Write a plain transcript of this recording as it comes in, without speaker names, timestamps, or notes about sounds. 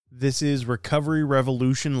This is Recovery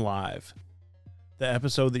Revolution Live. The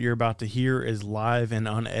episode that you're about to hear is live and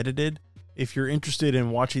unedited. If you're interested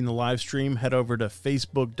in watching the live stream, head over to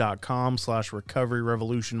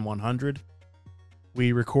facebook.com/recoveryrevolution100.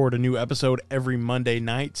 We record a new episode every Monday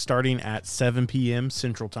night starting at 7 p.m.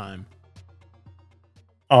 Central Time.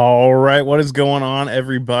 All right, what is going on,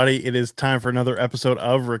 everybody? It is time for another episode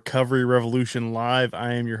of Recovery Revolution Live.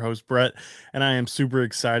 I am your host, Brett, and I am super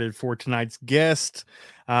excited for tonight's guest.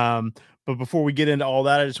 But before we get into all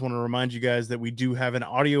that, I just want to remind you guys that we do have an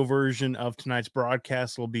audio version of tonight's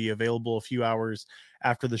broadcast. It will be available a few hours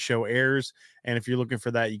after the show airs. And if you're looking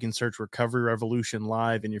for that, you can search Recovery Revolution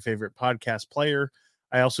Live in your favorite podcast player.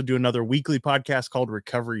 I also do another weekly podcast called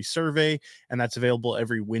Recovery Survey, and that's available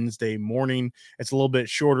every Wednesday morning. It's a little bit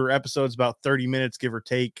shorter episodes, about 30 minutes, give or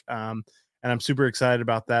take. And I'm super excited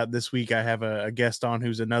about that. This week, I have a guest on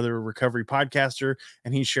who's another recovery podcaster,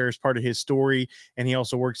 and he shares part of his story. And he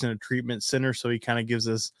also works in a treatment center, so he kind of gives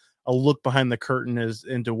us a look behind the curtain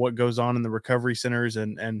into what goes on in the recovery centers.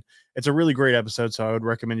 And it's a really great episode, so I would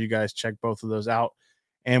recommend you guys check both of those out.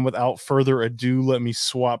 And without further ado, let me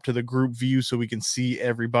swap to the group view so we can see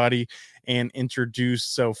everybody and introduce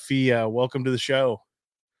Sophia. Welcome to the show.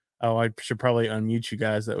 Oh, I should probably unmute you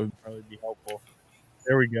guys. That would probably be helpful.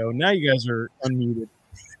 There we go. Now you guys are unmuted.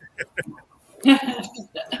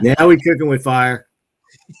 Now we cooking with fire.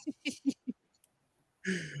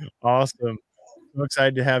 Awesome. I'm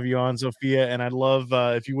excited to have you on, Sophia. And I'd love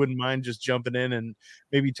if you wouldn't mind just jumping in and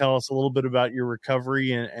maybe tell us a little bit about your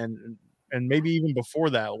recovery and maybe even before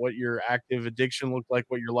that, what your active addiction looked like,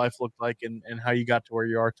 what your life looked like, and how you got to where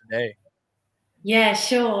you are today. Yeah,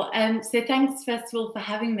 sure. So thanks, first of all, for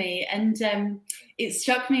having me. And it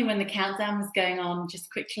struck me when the countdown was going on,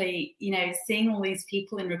 just quickly, seeing all these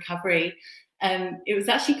people in recovery, it was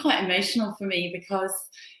actually quite emotional for me because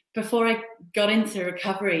before I got into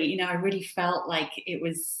recovery, I really felt like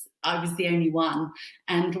I was the only one.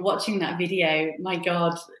 And watching that video, my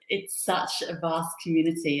God, it's such a vast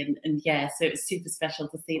community. And yeah, so it's super special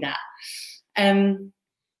to see that.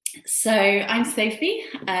 So I'm Sophie.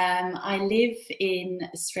 I live in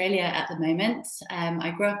Australia at the moment.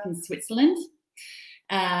 I grew up in Switzerland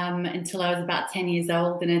until I was about 10 years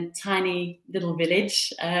old in a tiny little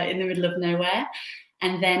village in the middle of nowhere,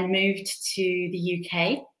 and then moved to the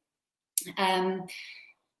UK.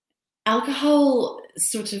 Alcohol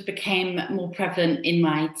sort of became more prevalent in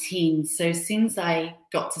my teens. So as soon as I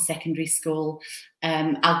got to secondary school,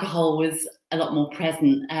 alcohol was a lot more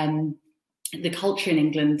present. The culture in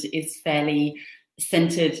England is fairly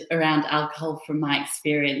centered around alcohol from my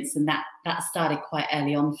experience, and that started quite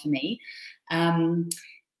early on for me.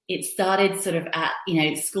 It started sort of at,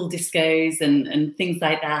 school discos and things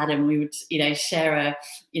like that, and we would, share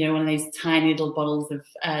one of those tiny little bottles of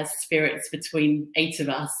spirits between 8 of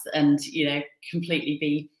us and, completely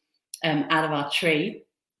be out of our tree.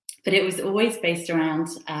 But it was always based around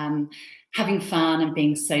having fun and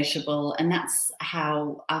being sociable, and that's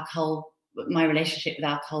how my relationship with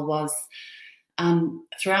alcohol was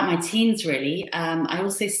throughout my teens, really. I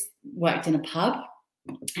also worked in a pub,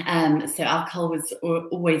 so alcohol was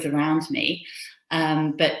always around me,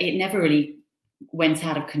 but it never really went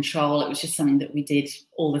out of control. It was just something that we did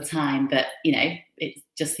all the time, but, it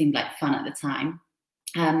just seemed like fun at the time.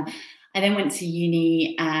 I then went to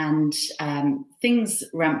uni and things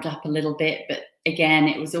ramped up a little bit, but again,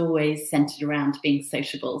 it was always centered around being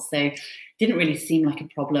sociable, so it didn't really seem like a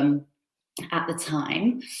problem at the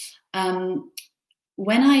time.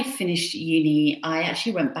 When I finished uni, I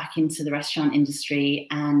actually went back into the restaurant industry,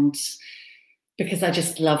 and because I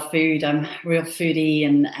just love food, I'm a real foodie,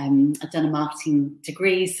 and I've done a marketing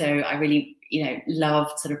degree, so I really,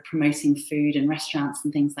 loved sort of promoting food and restaurants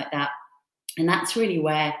and things like that. And that's really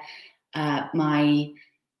where my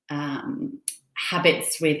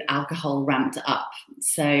habits with alcohol ramped up.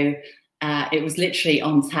 So it was literally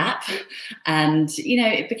on tap, and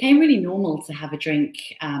it became really normal to have a drink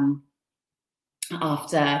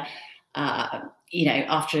after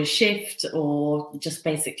a shift, or just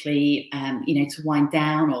basically to wind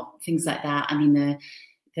down or things like that. I mean,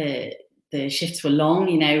 the shifts were long.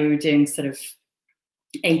 We were doing sort of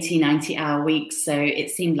 80, 90-hour weeks, so it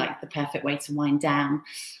seemed like the perfect way to wind down.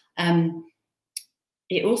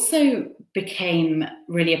 It also became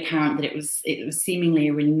really apparent that it was seemingly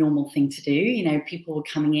a really normal thing to do. People were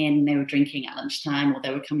coming in, they were drinking at lunchtime, or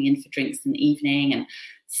they were coming in for drinks in the evening and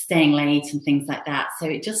staying late and things like that. So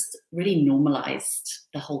it just really normalized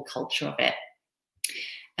the whole culture of it.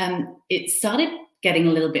 It started getting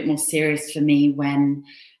a little bit more serious for me when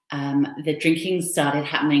the drinking started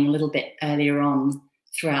happening a little bit earlier on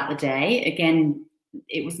throughout the day. Again,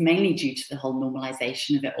 it was mainly due to the whole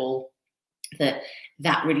normalization of it all that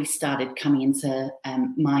really started coming into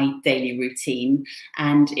my daily routine.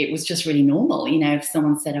 And it was just really normal. You know, if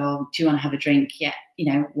someone said, oh, do you want to have a drink? Yeah,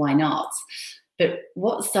 you know, why not? But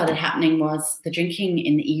what started happening was the drinking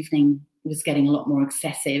in the evening was getting a lot more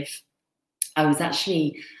excessive. I was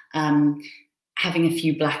actually having a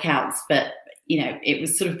few blackouts, but, you know, it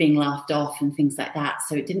was sort of being laughed off and things like that.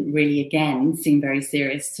 So it didn't really, again, seem very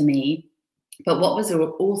serious to me. But what was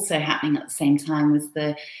also happening at the same time was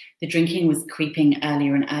the drinking was creeping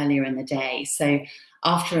earlier and earlier in the day. So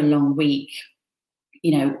after a long week,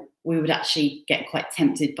 you know, we would actually get quite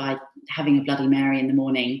tempted by having a Bloody Mary in the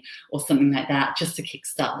morning or something like that, just to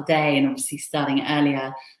kickstart the day. And obviously starting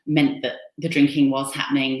earlier meant that the drinking was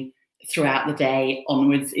happening throughout the day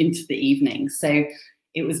onwards into the evening. So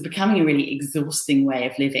it was becoming a really exhausting way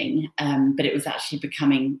of living, but it was actually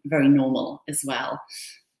becoming very normal as well.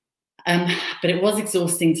 But it was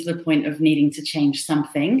exhausting to the point of needing to change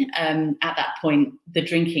something. At that point, the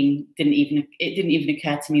drinking didn't even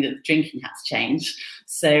occur to me that the drinking had to change.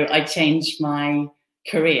 So I changed my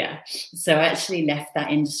career. So I actually left that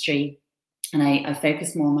industry and I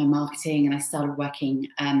focused more on my marketing, and I started working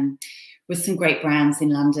with some great brands in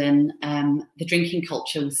London. The drinking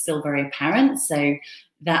culture was still very apparent. So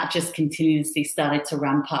that just continuously started to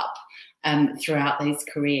ramp up throughout those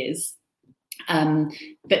careers.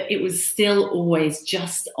 But it was still always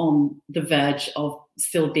just on the verge of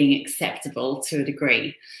still being acceptable to a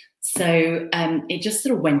degree. So it just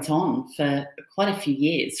sort of went on for quite a few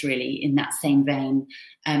years, really, in that same vein.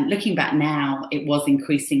 Looking back now, it was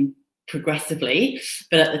increasing progressively,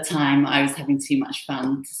 but at the time I was having too much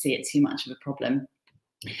fun to see it too much of a problem.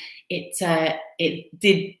 It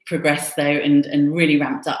did progress, though, and really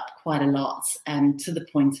ramped up quite a lot, to the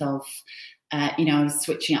point of you know, I was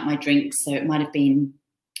switching up my drinks, so it might have been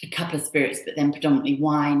a couple of spirits, but then predominantly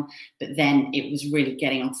wine. But then it was really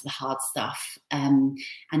getting onto the hard stuff. And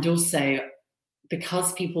also,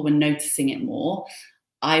 because people were noticing it more,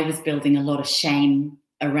 I was building a lot of shame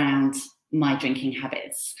around my drinking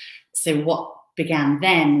habits. So what began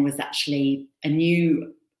then was actually a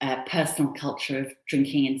new personal culture of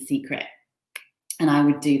drinking in secret. And I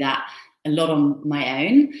would do that a lot on my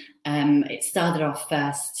own. It started off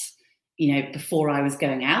first, you know, before I was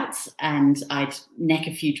going out, and I'd neck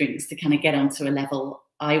a few drinks to kind of get onto a level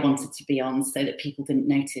I wanted to be on so that people didn't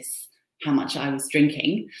notice how much I was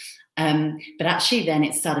drinking. But actually then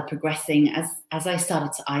it started progressing. As I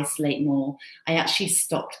started to isolate more, I actually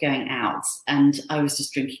stopped going out and I was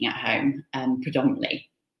just drinking at home predominantly.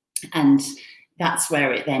 And that's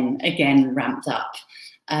where it then again ramped up.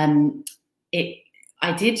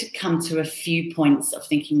 I did come to a few points of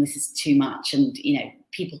thinking this is too much, and, you know,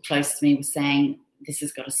 people close to me were saying, this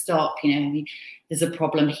has got to stop, you know, there's a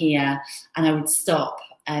problem here. And I would stop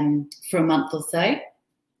for a month or so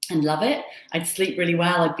and love it. I'd sleep really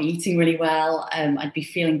well. I'd be eating really well. I'd be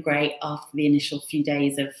feeling great after the initial few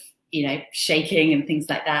days of, you know, shaking and things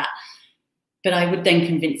like that. But I would then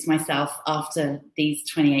convince myself after these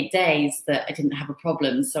 28 days that I didn't have a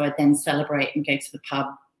problem. So I'd then celebrate and go to the pub,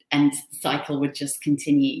 and the cycle would just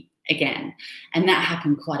continue again. And that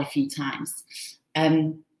happened quite a few times.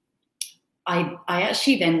 I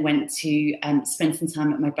actually then went to spend some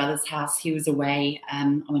time at my brother's house. He was away. I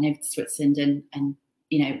went over to Switzerland and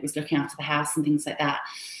you know, was looking after the house and things like that.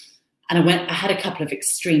 And I had a couple of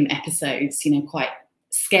extreme episodes, you know, quite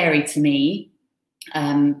scary to me,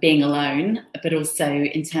 being alone, but also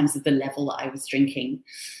in terms of the level that I was drinking.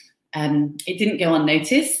 It didn't go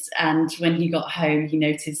unnoticed, and when he got home, he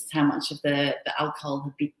noticed how much of the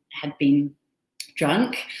alcohol had been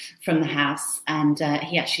drunk from the house, and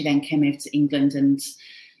he actually then came over to England, and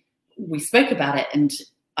we spoke about it. And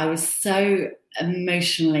I was so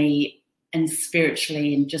emotionally and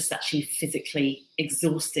spiritually and just actually physically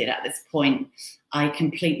exhausted at this point. I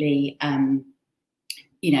completely,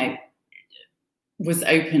 you know, was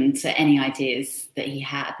open to any ideas that he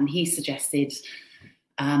had, and he suggested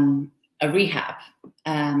a rehab.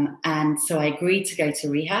 And so I agreed to go to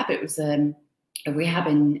rehab. It was a rehab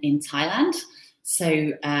in Thailand.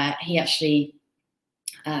 So he actually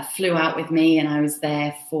flew out with me, and I was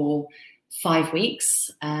there for 5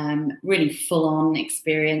 weeks, really full-on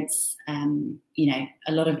experience, you know,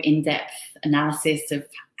 a lot of in-depth analysis of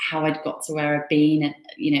how I'd got to where I'd been, and,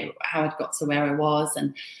 you know, how I'd got to where I was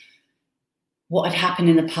and what had happened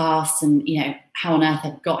in the past, and, you know, how on earth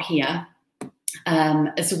I'd got here.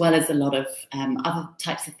 As well as a lot of other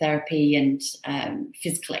types of therapy and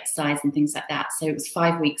physical exercise and things like that. So it was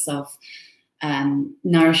 5 weeks of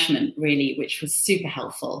nourishment, really, which was super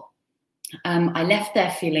helpful. I left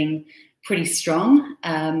there feeling pretty strong.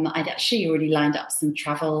 I'd actually already lined up some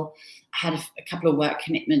travel. I had a couple of work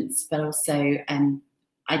commitments, but also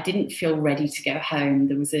I didn't feel ready to go home.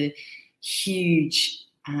 There was a huge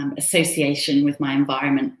association with my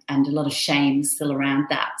environment and a lot of shame still around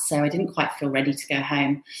that. So I didn't quite feel ready to go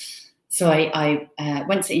home. So I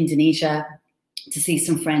went to Indonesia to see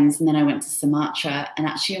some friends, and then I went to Sumatra. And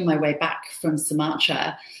actually on my way back from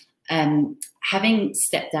Sumatra, having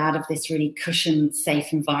stepped out of this really cushioned,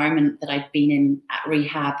 safe environment that I'd been in at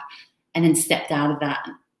rehab, and then stepped out of that,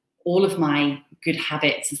 all of my good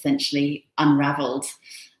habits essentially unraveled.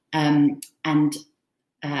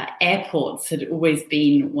 Airports had always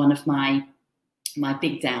been one of my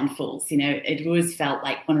big downfalls. It always felt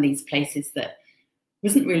like one of these places that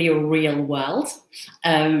wasn't really a real world.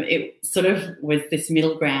 It sort of was this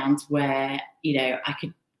middle ground where, I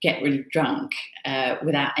could get really drunk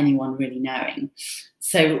without anyone really knowing.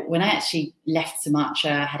 So when I actually left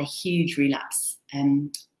Sumatra, I had a huge relapse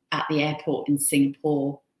at the airport in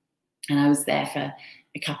Singapore, and I was there for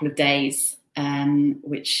a couple of days,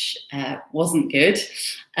 which wasn't good.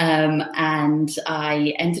 And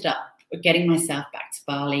I ended up getting myself back to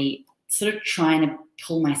Bali, sort of trying to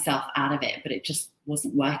pull myself out of it, but it just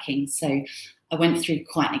wasn't working. So I went through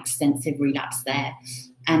quite an extensive relapse there.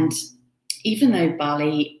 And even though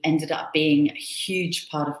Bali ended up being a huge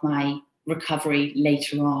part of my recovery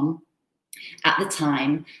later on, at the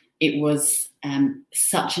time, it was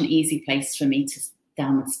such an easy place for me to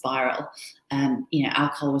downward spiral.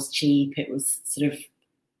 Alcohol was cheap. It was sort of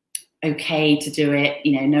okay to do it.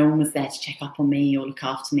 No one was there to check up on me or look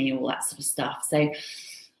after me, all that sort of stuff. So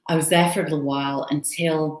I was there for a little while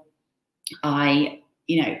until I,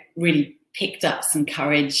 really picked up some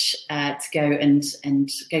courage to go and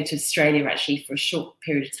go to Australia actually for a short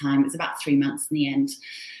period of time. It was about 3 months in the end,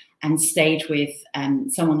 and stayed with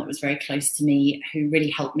someone that was very close to me who really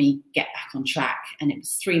helped me get back on track. And it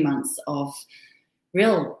was 3 months of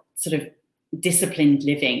real sort of disciplined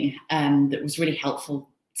living that was really helpful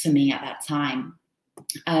to me at that time.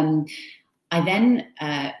 I then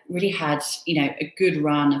really had, a good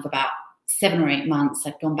run of about 7 or 8 months.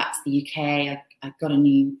 I'd gone back to the UK. I got a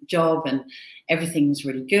new job and everything was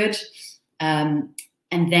really good. And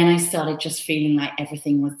then I started just feeling like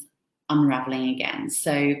everything was unraveling again.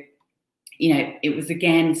 So, it was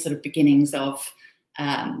again sort of beginnings of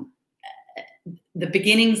the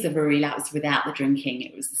beginnings of a relapse without the drinking.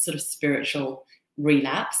 It was a sort of spiritual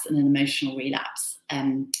relapse and an emotional relapse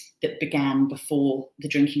that began before the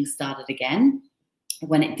drinking started again.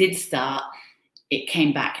 When it did start, it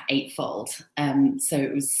came back eightfold. So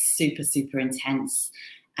it was super, super intense.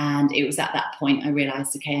 And it was at that point I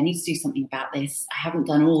realized, okay, I need to do something about this. I haven't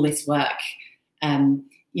done all this work,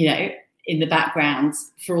 in the background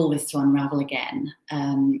for all this to unravel again.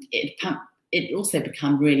 It also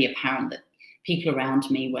became really apparent that people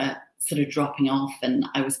around me were sort of dropping off, and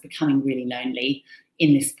I was becoming really lonely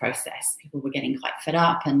in this process. People were getting quite fed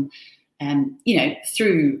up and,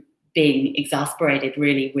 through being exasperated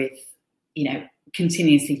really with,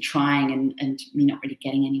 continuously trying and me not really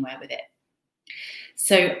getting anywhere with it.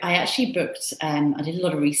 So I actually booked, I did a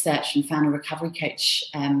lot of research and found a recovery coach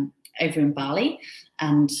over in Bali.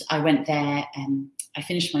 And I went there and I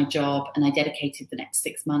finished my job, and I dedicated the next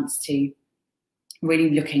 6 months to really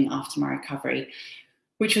looking after my recovery,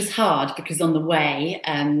 which was hard because on the way,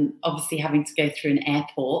 obviously having to go through an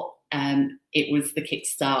airport, it was the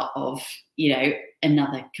kickstart of,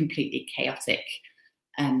 another completely chaotic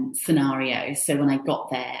scenario. So when I got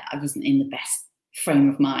there, I wasn't in the best frame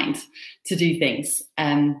of mind to do things.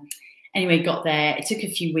 Anyway, got there. It took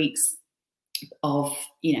a few weeks of,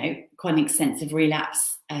 quite an extensive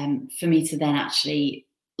relapse for me to then actually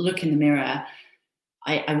look in the mirror.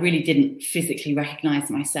 I really didn't physically recognize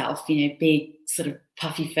myself, big sort of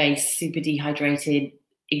puffy face, super dehydrated,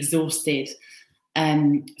 exhausted.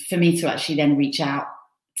 For me to actually then reach out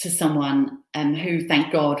to someone who,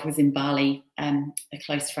 thank God, was in Bali, a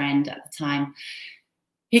close friend at the time.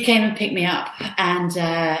 He came and picked me up, and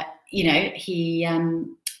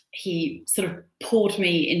he sort of poured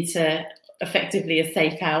me into effectively a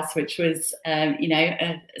safe house, which was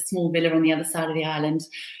a small villa on the other side of the island.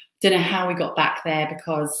 Don't know how we got back there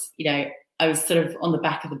because I was sort of on the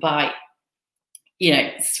back of the bike,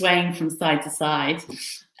 swaying from side to side.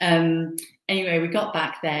 Anyway, we got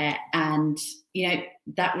back there, and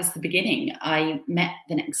that was the beginning. I met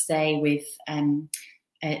the next day with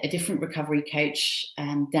a different recovery coach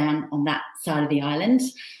down on that side of the island,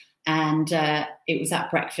 and it was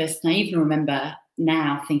at breakfast. And I even remember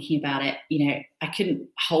now thinking about it, I couldn't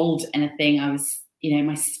hold anything. I was,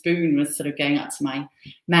 my spoon was sort of going up to my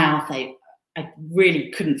mouth. I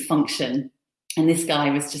really couldn't function. And this guy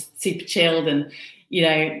was just super chilled and,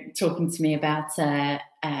 talking to me about,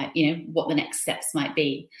 what the next steps might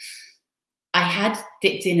be. I had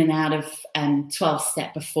dipped in and out of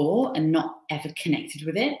 12-step before and not ever connected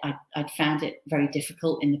with it. I'd found it very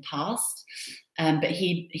difficult in the past. But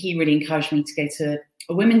he really encouraged me to go to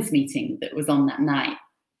a women's meeting that was on that night.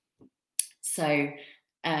 So,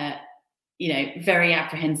 very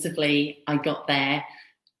apprehensively, I got there.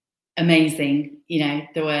 Amazing.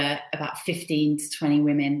 There were about 15 to 20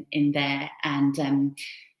 women in there, and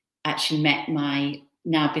actually met my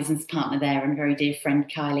now business partner there and very dear friend,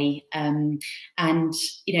 Kylie. And,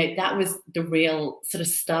 that was the real sort of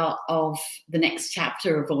start of the next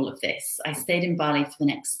chapter of all of this. I stayed in Bali for the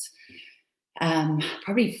next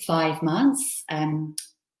probably 5 months.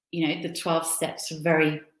 The 12 steps were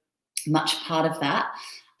very much part of that.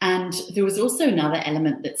 And there was also another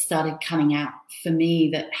element that started coming out for me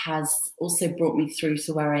that has also brought me through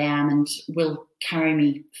to where I am and will carry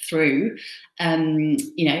me through,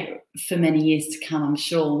 for many years to come, I'm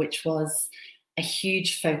sure, which was a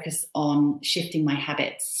huge focus on shifting my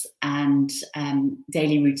habits and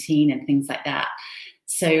daily routine and things like that.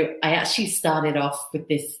 So I actually started off with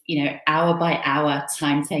this, hour by hour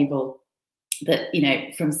timetable that,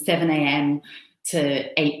 from 7 a.m.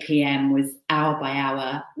 to 8 p.m. was hour by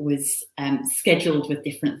hour, was scheduled with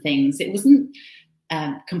different things. It wasn't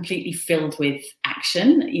completely filled with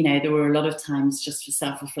action. There were a lot of times just for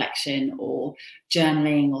self-reflection or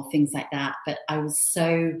journaling or things like that. But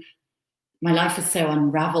my life was so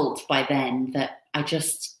unraveled by then that I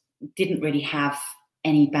just didn't really have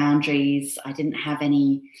any boundaries. I didn't have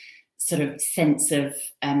any sort of sense of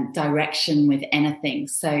direction with anything.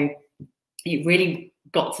 So it really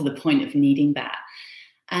got to the point of needing that.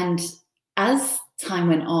 And as time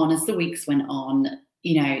went on, as the weeks went on,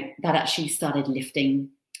 that actually started lifting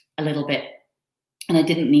a little bit. And I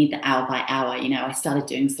didn't need the hour by hour. I started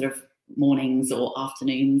doing sort of mornings or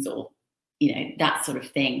afternoons or, that sort of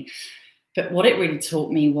thing. But what it really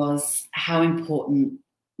taught me was how important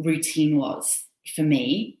routine was for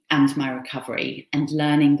me and my recovery, and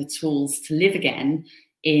learning the tools to live again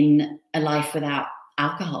in a life without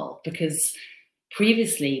alcohol. Because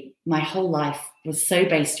previously, my whole life was so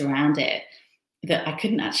based around it that I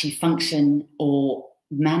couldn't actually function or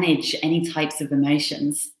manage any types of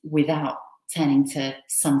emotions without turning to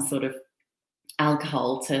some sort of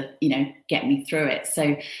alcohol to, get me through it.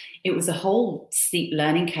 So it was a whole steep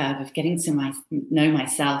learning curve of getting to know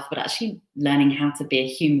myself, but actually learning how to be a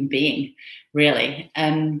human being, really.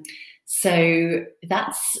 So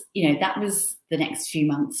that's, that was the next few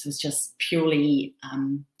months was just purely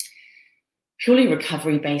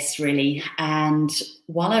recovery based, really. And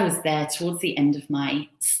while I was there, towards the end of my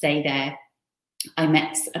stay there, I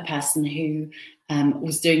met a person who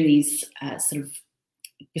was doing these sort of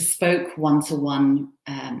bespoke one-to-one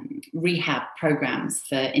rehab programs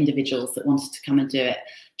for individuals that wanted to come and do it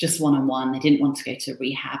just one-on-one. They didn't want to go to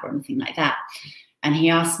rehab or anything like that. And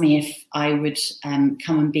he asked me if I would come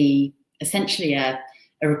and be essentially a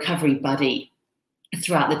recovery buddy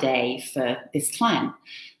throughout the day for this client.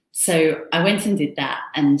 So I went and did that,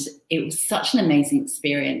 and it was such an amazing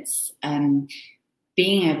experience,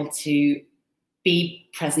 being able to be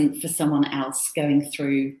present for someone else going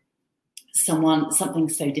through something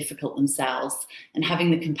so difficult themselves, and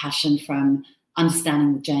having the compassion from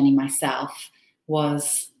understanding the journey myself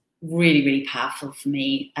was really, really powerful for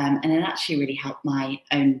me. And it actually really helped my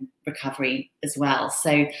own recovery as well.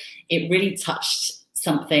 So it really touched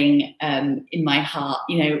something in my heart,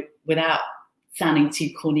 without sounding too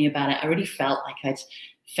corny about it. I really felt like I'd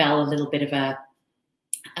felt a little bit of a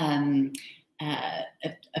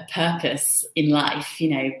purpose in life,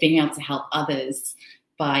 being able to help others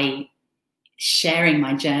by sharing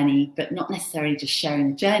my journey, but not necessarily just sharing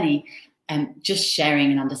the journey, just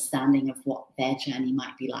sharing an understanding of what their journey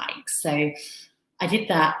might be like. So I did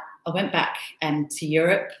that. I went back to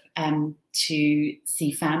Europe to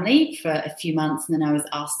see family for a few months, and then I was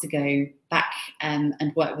asked to go back and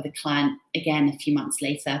work with a client again a few months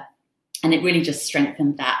later. And it really just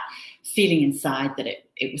strengthened that feeling inside that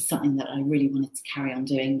it was something that I really wanted to carry on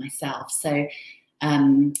doing myself. So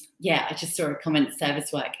I just saw a comment,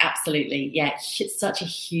 service work. Absolutely. Yeah, it's such a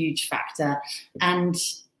huge factor. And,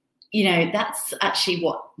 that's actually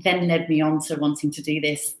what then led me on to wanting to do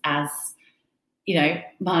this as,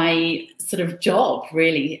 my sort of job,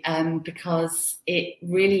 really, because it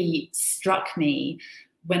really struck me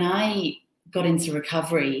when I got into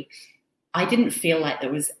recovery. I didn't feel like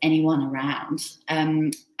there was anyone around.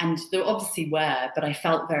 And there obviously were, but I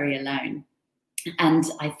felt very alone. And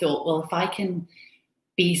I thought, well, if I can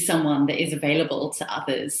be someone that is available to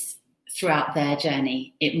others throughout their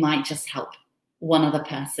journey, it might just help one other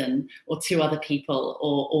person or two other people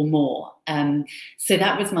or more. So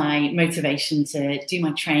that was my motivation to do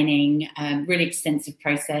my training, really extensive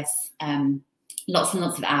process, lots and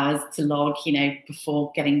lots of hours to log,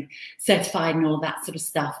 before getting certified and all that sort of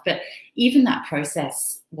stuff. But even that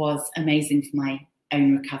process was amazing for my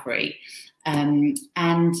own recovery. And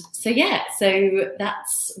so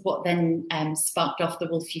that's what then sparked off the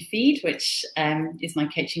Wolf You Feed, which is my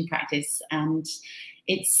coaching practice. And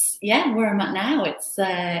it's where I'm at now.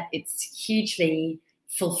 It's hugely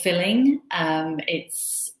fulfilling.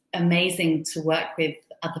 It's amazing to work with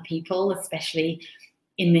other people, especially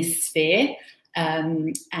in this sphere.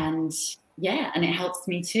 And it helps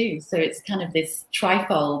me too. So it's kind of this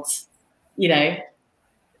trifold,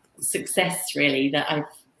 success really that I've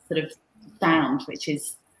sort of found, which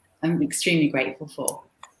is I'm extremely grateful for.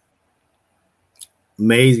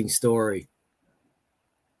 Amazing story.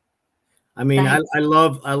 I mean, I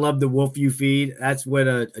love the Wolf You Feed. That's what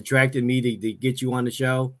attracted me to get you on the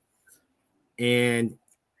show. And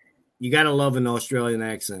you got to love an Australian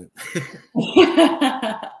accent.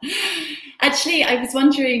 Actually, I was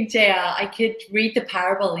wondering, JR, I could read the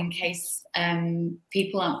parable in case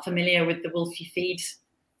people aren't familiar with the Wolf You Feed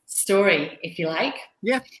story, if you like.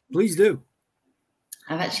 Yeah, please do.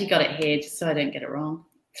 I've actually got it here just so I don't get it wrong.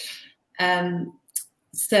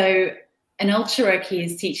 So an old Cherokee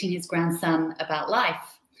is teaching his grandson about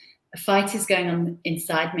life. A fight is going on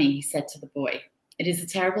inside me, he said to the boy. It is a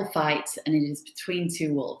terrible fight, and it is between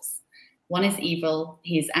two wolves. One is evil.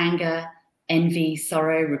 He is anger, envy,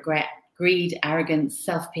 sorrow, regret, greed, arrogance,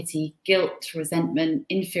 self-pity, guilt, resentment,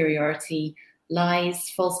 inferiority, lies,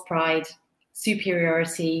 false pride,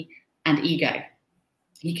 superiority, and ego.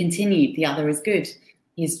 He continued, the other is good.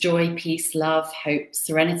 He is joy, peace, love, hope,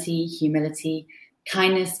 serenity, humility,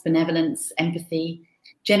 kindness, benevolence, empathy,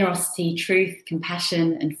 generosity, truth,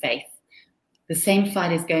 compassion, and faith. The same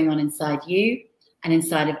fight is going on inside you and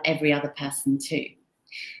inside of every other person too.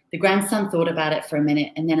 The grandson thought about it for a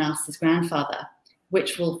minute and then asked his grandfather,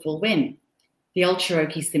 which wolf will win? The old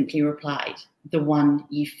Cherokee simply replied, the one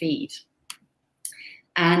you feed.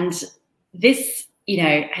 And this,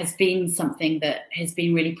 has been something that has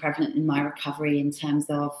been really prevalent in my recovery in terms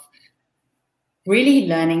of really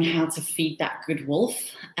learning how to feed that good wolf,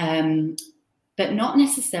 but not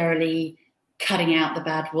necessarily cutting out the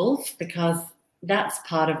bad wolf, because that's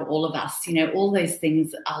part of all of us. All those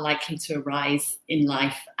things are likely to arise in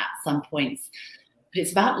life at some points. But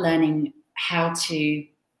it's about learning how to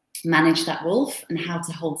manage that wolf and how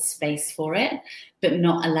to hold space for it, but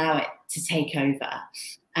not allow it to take over.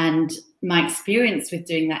 And my experience with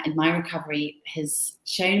doing that in my recovery has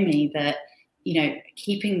shown me that,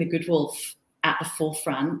 keeping the good wolf at the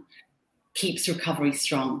forefront keeps recovery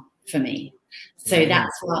strong for me. So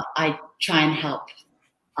that's what I try and help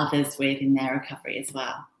others with in their recovery as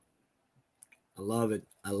well. I love it.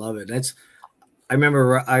 I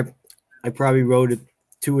remember I probably wrote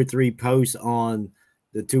 2 or 3 posts on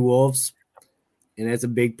the two wolves, and that's a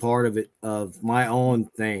big part of it, of my own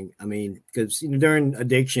thing. I mean, because during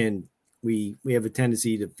addiction, we have a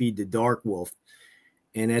tendency to feed the dark wolf,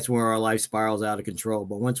 and that's where our life spirals out of control.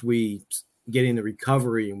 But once we get into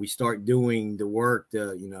recovery and we start doing the work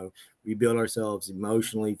to, rebuild ourselves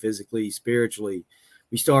emotionally, physically, spiritually,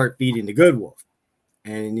 we start feeding the good wolf.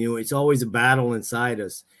 And, it's always a battle inside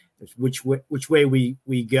us. Which way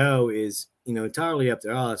we go is, entirely up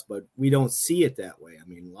to us, but we don't see it that way. I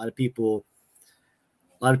mean, a lot of people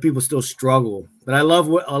still struggle, but I love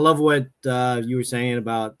what you were saying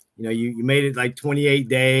about, you made it like 28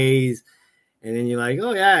 days. And then you're like,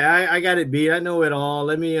 oh yeah, I got it beat. I know it all.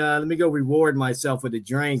 Let me go reward myself with a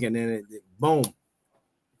drink, and then it boom.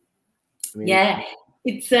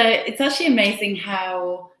 It's actually amazing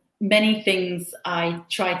how many things I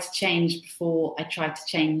tried to change before I tried to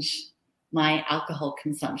change my alcohol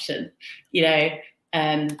consumption.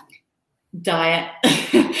 Diet,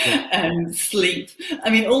 sleep. I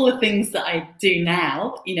mean, all the things that I do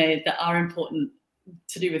now, that are important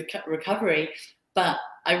to do with recovery, but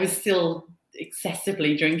I was still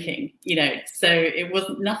excessively drinking, so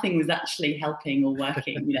nothing was actually helping or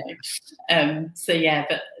working,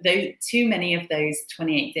 but too many of those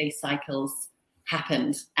 28-day cycles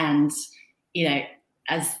happened. And,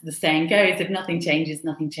 as the saying goes, if nothing changes,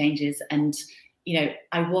 nothing changes. And,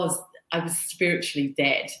 I was spiritually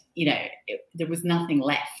dead. There was nothing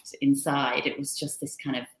left inside. It was just this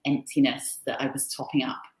kind of emptiness that I was topping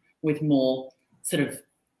up with more sort of,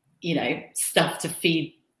 stuff to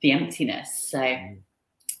feed the emptiness. So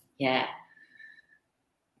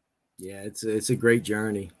it's a great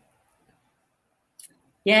journey.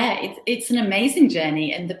 It's an amazing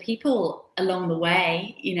journey, and the people along the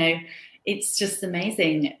way, it's just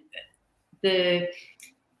amazing.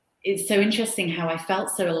 It's so interesting how I felt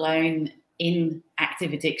so alone in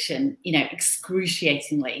active addiction,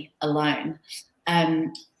 excruciatingly alone.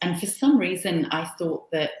 And for some reason, I thought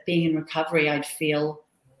that being in recovery, I'd feel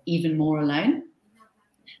even more alone.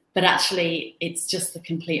 But actually, it's just the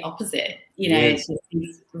complete opposite. It's just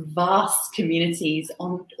these vast communities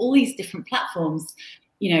on all these different platforms,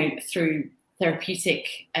 through therapeutic,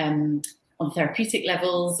 on therapeutic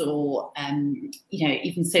levels, or,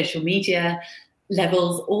 even social media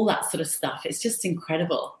levels, all that sort of stuff. It's just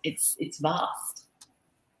incredible. It's vast.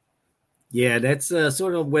 Yeah, that's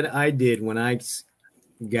sort of what I did when I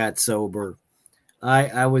got sober.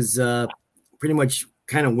 I was pretty much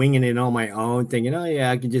kind of winging it on my own, thinking, oh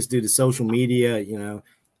yeah, I can just do the social media,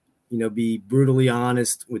 be brutally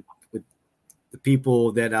honest with the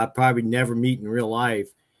people that I probably never meet in real life.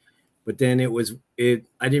 But then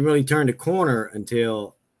I didn't really turn the corner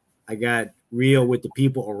until I got real with the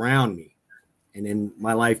people around me. And then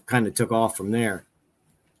my life kind of took off from there.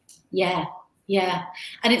 Yeah.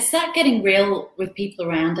 And it's that getting real with people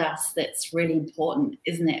around us that's really important,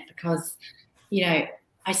 isn't it? Because,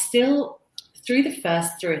 I still, through the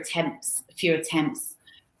first few attempts,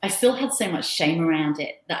 I still had so much shame around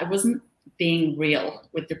it that I wasn't being real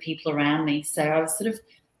with the people around me. So I was sort of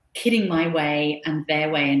kidding my way and their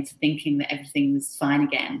way into thinking that everything was fine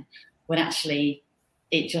again, when actually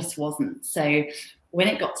it just wasn't. So when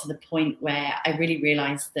it got to the point where I really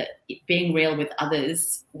realized that being real with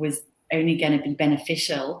others was only going to be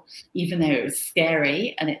beneficial, even though it was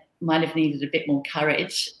scary and it might have needed a bit more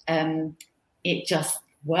courage, it just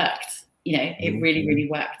worked. It really, really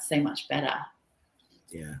worked so much better.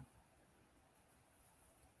 Yeah.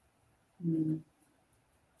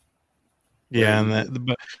 Yeah, and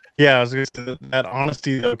I was going to say that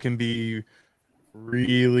honesty though can be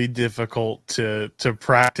really difficult to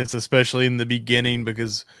practice, especially in the beginning,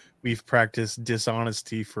 because we've practiced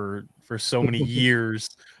dishonesty for so many years,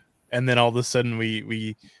 and then all of a sudden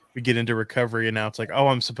we get into recovery, and now it's like, oh,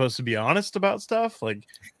 I'm supposed to be honest about stuff. Like,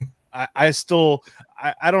 I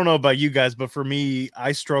don't know about you guys, but for me,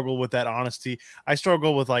 I struggle with that honesty. I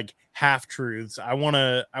struggle with like half truths. I want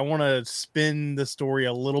to spin the story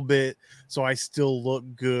a little bit so I still look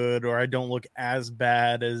good, or I don't look as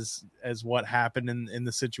bad as what happened in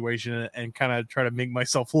the situation, and kind of try to make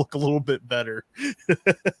myself look a little bit better.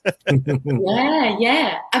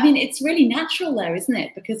 Yeah. I mean, it's really natural though, isn't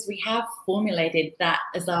it? Because we have formulated that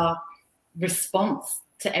as our response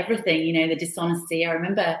to everything, the dishonesty. I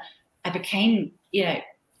remember I became, an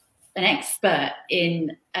expert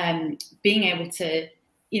in being able to,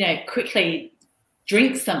 quickly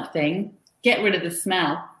drink something, get rid of the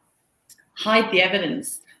smell, hide the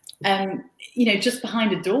evidence, just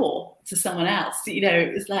behind a door to someone else.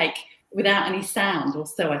 It was like without any sound, or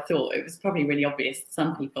so I thought. It was probably really obvious to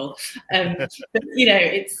some people. But,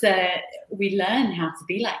 it's we learn how to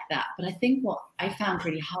be like that. But I think what I found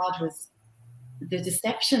really hard was the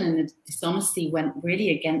deception and the dishonesty went really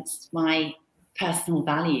against my personal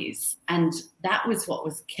values. And that was what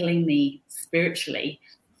was killing me spiritually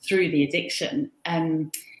through the addiction.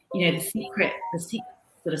 The secret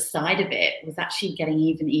sort of side of it was actually getting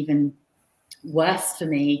even worse for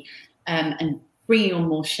me, and bringing on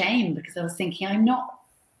more shame, because I was thinking, I'm not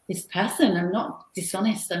this person. I'm not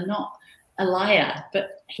dishonest. I'm not a liar.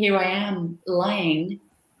 But here I am lying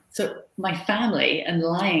to my family and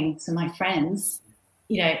lying to my friends.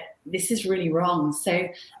 This is really wrong. So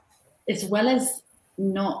as well as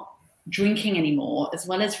not drinking anymore, as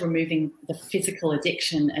well as removing the physical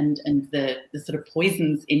addiction and the sort of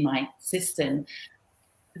poisons in my system,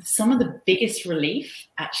 some of the biggest relief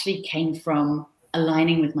actually came from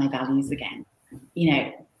aligning with my values again,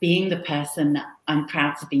 being the person that I'm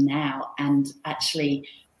proud to be now, and actually,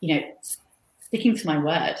 sticking to my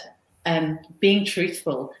word. Being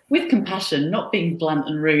truthful with compassion, not being blunt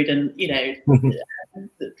and rude and,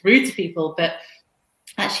 rude to people, but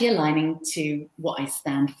actually aligning to what I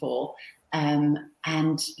stand for.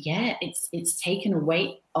 It's taken a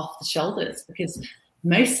weight off the shoulders, because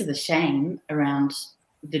most of the shame around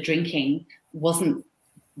the drinking wasn't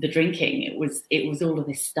the drinking. It was all of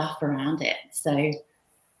this stuff around it. So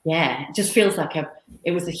yeah, it just feels like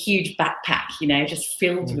it was a huge backpack, just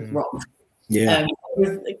filled with rocks. Yeah. It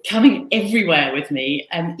was coming everywhere with me,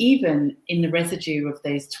 even in the residue of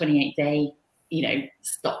those 28-day,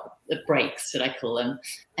 stop the breaks, should I call them,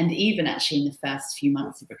 and even actually in the first few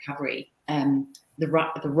months of recovery, the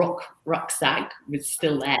rock rucksack was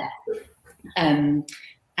still there, and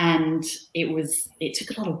it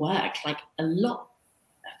took a lot of work, like a lot of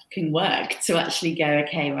fucking work, to actually go,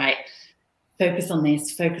 okay, right, focus on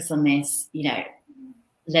this,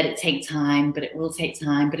 let it take time, but it will take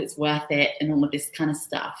time, but it's worth it, and all of this kind of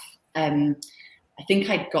stuff. I think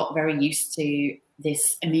I got very used to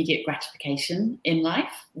this immediate gratification in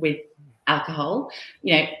life with alcohol.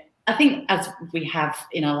 I think as we have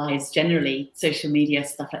in our lives generally, social media,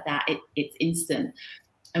 stuff like that, it's instant.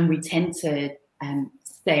 And we tend to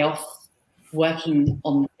stay off working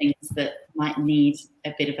on things that might need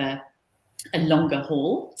a bit of a longer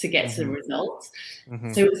haul to get to the results.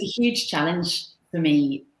 So it was a huge challenge for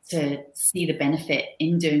me to see the benefit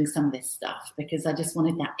in doing some of this stuff, because I just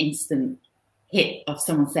wanted that instant hit of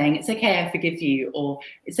someone saying, it's okay, I forgive you, or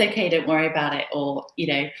it's okay, don't worry about it, or,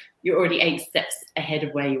 you're already 8 steps ahead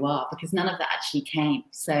of where you are, because none of that actually came.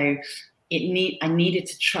 So I needed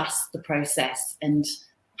to trust the process and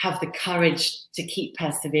have the courage to keep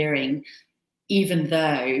persevering, even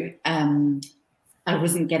though I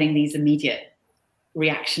wasn't getting these immediate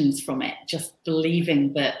reactions from it, just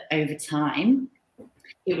believing that over time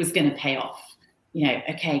it was going to pay off.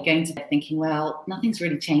 Okay, going to bed thinking, well, nothing's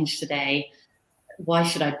really changed today, why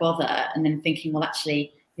should I bother? And then thinking, well,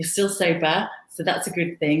 actually, you're still sober, so that's a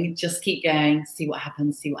good thing. Just keep going, see what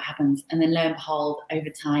happens. And then lo and behold, over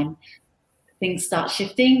time, things start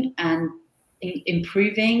shifting and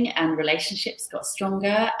improving, and relationships got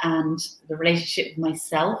stronger, and the relationship with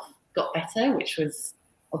myself got better, which was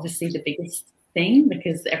obviously the biggest thing,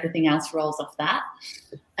 because everything else rolls off that.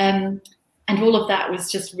 And all of that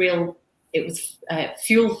was just real. It was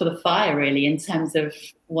fuel for the fire, really, in terms of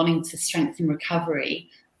wanting to strengthen recovery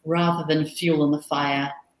rather than fuel on the fire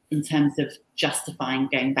in terms of justifying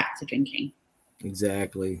going back to drinking.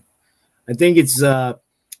 Exactly. I think it's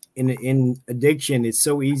in addiction, it's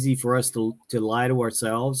so easy for us to lie to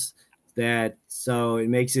ourselves, that so it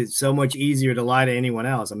makes it so much easier to lie to anyone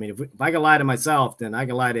else. I mean, if I can lie to myself, then I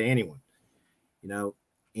can lie to anyone, and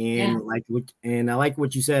Yeah. I like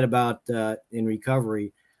what you said about in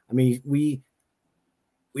recovery. I mean, we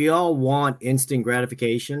all want instant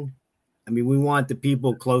gratification. I mean, we want the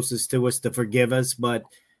people closest to us to forgive us, but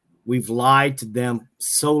we've lied to them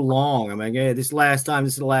so long. I mean, yeah, this is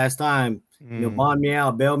the last time, bond me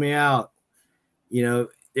out, bail me out.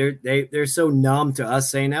 They're so numb to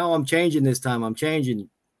us saying, "Oh, I'm changing this time. I'm changing,"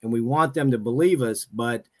 and we want them to believe us,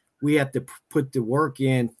 but we have to put the work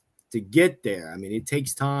in to get there. I mean, it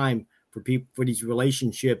takes time for these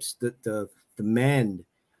relationships to mend.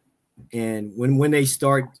 And when they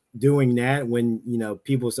start doing that, when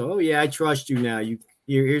people say, "Oh yeah, I trust you now.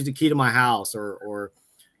 Here's the key to my house," or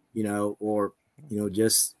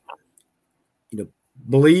just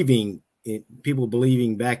believing it, people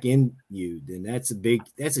believing back in you, then that's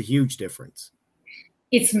a huge difference.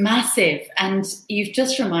 It's massive. And you've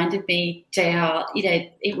just reminded me, JR,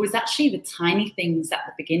 it was actually the tiny things at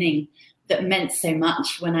the beginning that meant so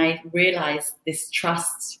much when I realized this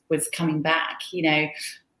trust was coming back.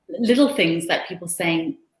 Little things like people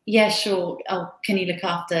saying, yeah, sure. Oh, can you look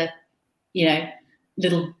after,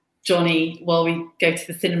 little Johnny while we go to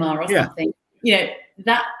the cinema or something?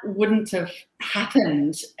 That wouldn't have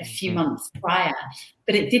happened a few months prior,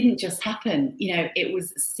 but it didn't just happen. It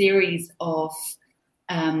was a series of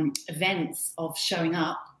events of showing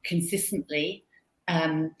up consistently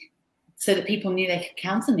so that people knew they could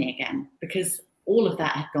count on me again, because all of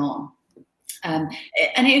that had gone. And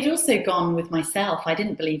it had also gone with myself. I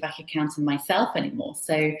didn't believe I could count on myself anymore.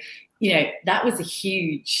 So, that was a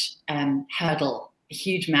huge hurdle, a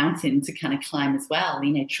huge mountain to kind of climb as well,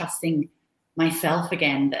 trusting myself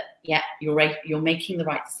again that, yeah, you're right, you're making the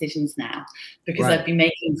right decisions now, because Right. I've been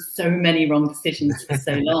making so many wrong decisions for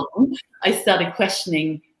so long. I started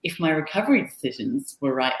questioning if my recovery decisions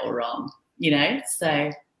were right or wrong,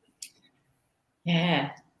 so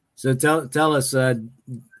yeah. So tell us,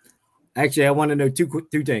 actually, I want to know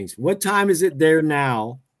two things. What time is it there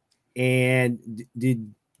now? And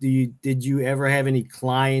did you ever have any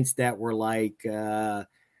clients that were like,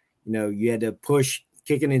 you had to push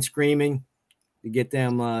kicking and screaming to get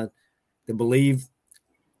them to believe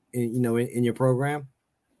in your program?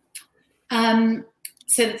 So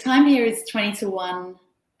the time here is 20 to 1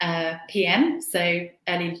 p.m. So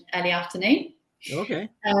early afternoon. Okay.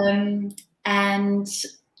 And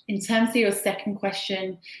in terms of your second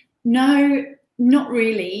question, no, not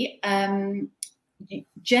really.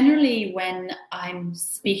 Generally, when I'm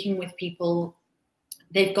speaking with people,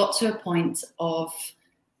 they've got to a point of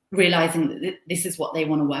realizing that this is what they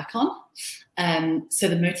want to work on. So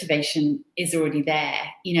the motivation is already there.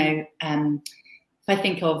 If I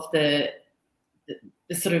think of the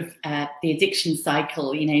sort of the addiction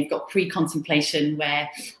cycle, you've got pre-contemplation where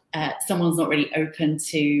someone's not really open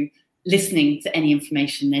to listening to any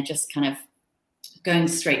information. They're just kind of going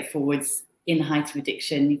straight forwards in the height of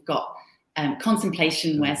addiction. You've got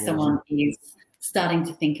contemplation, where someone is starting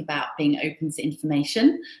to think about being open to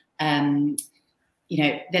information. Then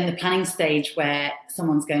the planning stage, where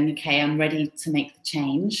someone's going, okay, I'm ready to make the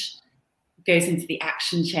change, goes into the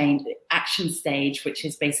action stage, which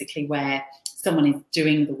is basically where someone is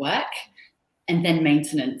doing the work, and then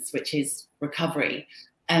maintenance, which is recovery.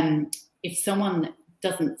 If someone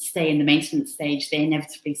doesn't stay in the maintenance stage, they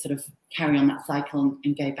inevitably sort of carry on that cycle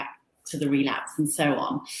and go back to the relapse and so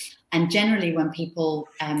on. And generally, when people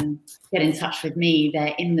get in touch with me,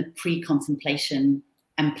 they're in the pre-contemplation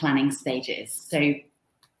and planning stages. So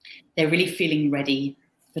they're really feeling ready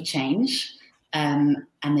for change, and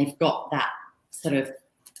they've got that sort of,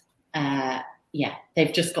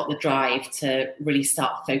 they've just got the drive to really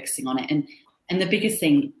start focusing on it. And the biggest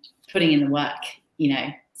thing, putting in the work,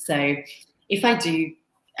 So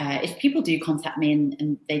if people do contact me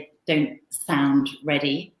and they don't sound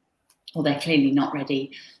ready, or they're clearly not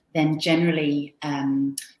ready, then generally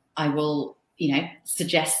I will,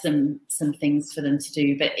 suggest some things for them to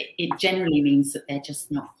do. But it generally means that they're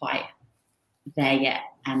just not quite there yet,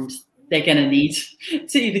 and they're going to need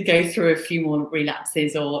to either go through a few more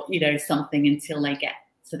relapses or, something until they get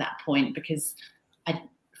to that point. Because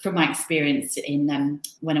from my experience in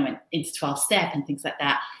when I went into 12-step and things like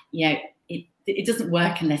that, it doesn't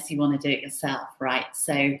work unless you want to do it yourself, right?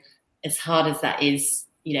 So as hard as that is,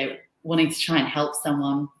 wanting to try and help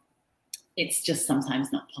someone, it's just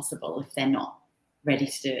sometimes not possible if they're not ready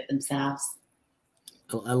to do it themselves.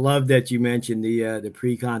 I love that you mentioned the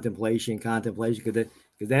pre-contemplation, because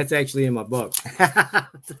that's actually in my book.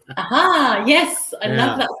 Aha, yes, I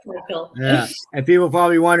love that cycle. Yeah, and people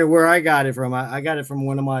probably wonder where I got it from. I got it from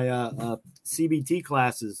one of my CBT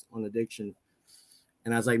classes on addiction,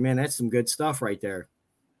 and I was like, man, that's some good stuff right there.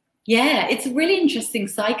 Yeah, it's a really interesting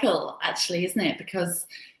cycle, actually, isn't it? Because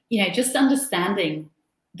just understanding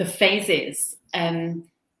the phases,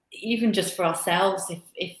 even just for ourselves,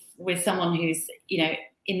 if we're someone who's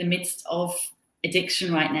in the midst of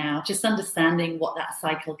addiction right now, just understanding what that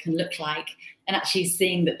cycle can look like, and actually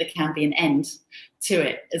seeing that there can be an end to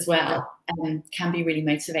it as well, can be really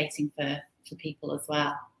motivating for people as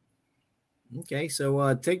well. Okay,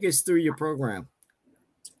 so take us through your program.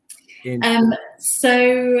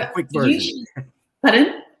 So quick version.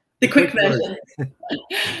 Pardon? The quick version.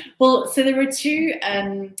 Well, so there are two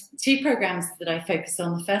programs that I focus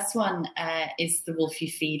on. The first one is the Wolf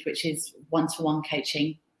You Feed, which is one-to-one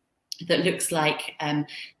coaching that looks like,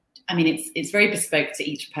 it's very bespoke to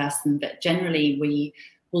each person, but generally we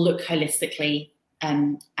will look holistically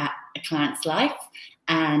at a client's life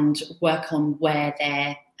and work on where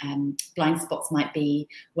their blind spots might be,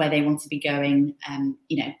 where they want to be going,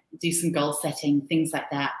 do some goal setting, things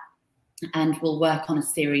like that. And we'll work on a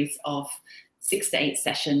series of 6 to 8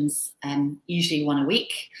 sessions, usually one a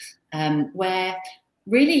week, where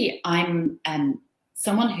really I'm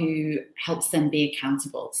someone who helps them be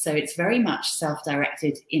accountable. So it's very much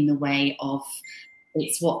self-directed in the way of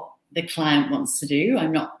it's what the client wants to do.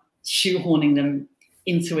 I'm not shoehorning them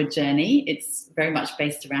into a journey. It's very much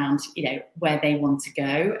based around, where they want to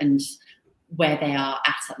go and where they are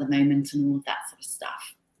at the moment and all of that sort of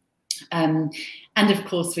stuff. And of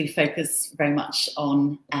course, we focus very much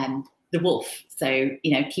on the wolf. So,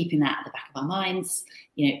 keeping that at the back of our minds,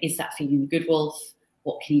 is that feeding the good wolf?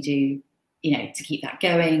 What can you do, to keep that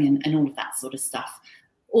going and all of that sort of stuff,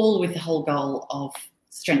 all with the whole goal of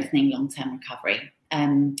strengthening long-term recovery.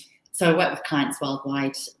 So I work with clients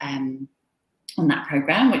worldwide on that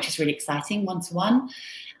program, which is really exciting, one-to-one.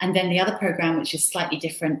 And then the other program, which is slightly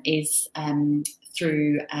different, is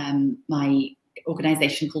through my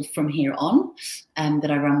organization called From Here On, that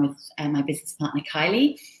I run with my business partner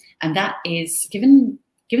Kylie. And that is given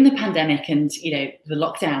the pandemic and the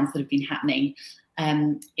lockdowns that have been happening,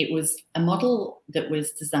 it was a model that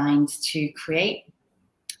was designed to create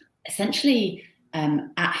essentially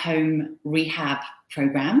at-home rehab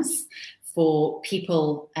programs for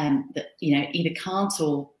people that either can't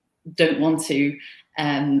or don't want to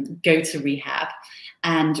go to rehab.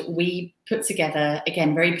 And we put together,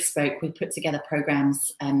 again, very bespoke, we put together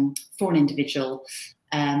programs for an individual,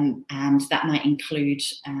 and that might include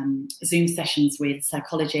Zoom sessions with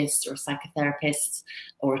psychologists or psychotherapists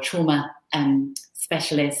or a trauma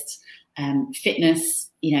specialist, fitness,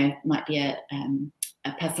 might be a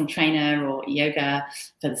personal trainer or yoga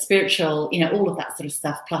for the spiritual, all of that sort of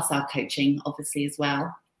stuff, plus our coaching, obviously, as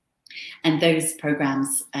well. And those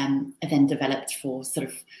programs are then developed for sort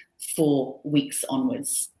of 4 weeks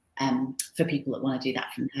onwards for people that want to do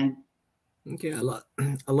that from home. Okay,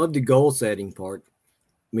 I love the goal setting part.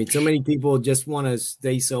 I mean, so many people just want to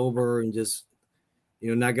stay sober and just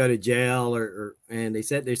not go to jail and they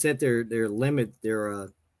set their limit, their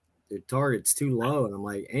targets too low. And I'm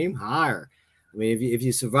like, aim higher. I mean, if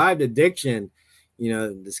you survived addiction,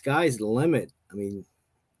 the sky's the limit. I mean,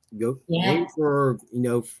 go aim for,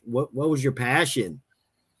 what was your passion?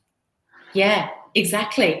 Yeah,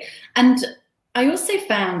 exactly. And I also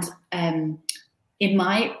found in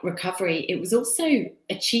my recovery, it was also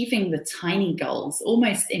achieving the tiny goals,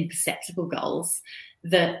 almost imperceptible goals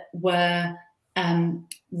that were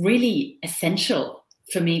really essential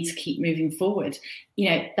for me to keep moving forward.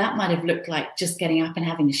 That might have looked like just getting up and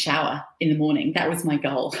having a shower in the morning. That was my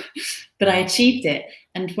goal, but I achieved it.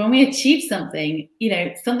 And when we achieve something,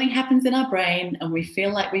 something happens in our brain and we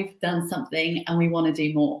feel like we've done something and we want to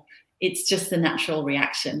do more. It's just a natural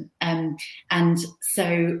reaction. And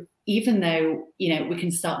so even though, we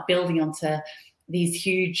can start building onto these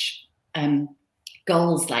huge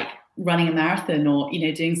goals like running a marathon or,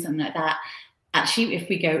 doing something like that, actually, if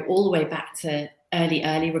we go all the way back to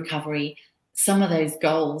early recovery, some of those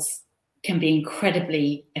goals can be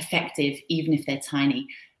incredibly effective, even if they're tiny.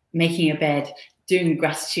 Making a bed, doing a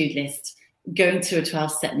gratitude list, going to a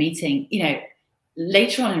 12-step meeting,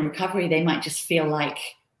 later on in recovery, they might just feel like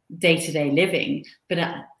day-to-day living, but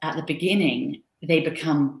at the beginning, they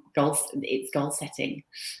become goals. It's goal setting.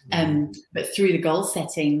 But through the goal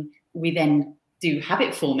setting, we then do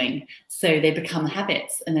habit forming. So they become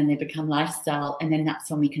habits and then they become lifestyle. And then that's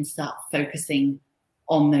when we can start focusing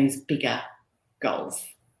on those bigger goals,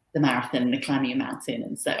 the marathon, the climbing a mountain,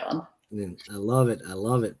 and so on. I love it. I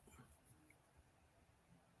love it.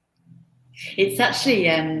 It's actually,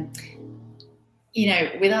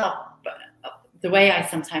 with the way I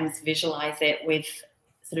sometimes visualize it with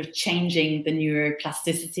sort of changing the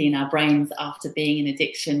neuroplasticity in our brains after being in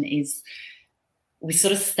addiction is we're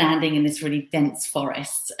sort of standing in this really dense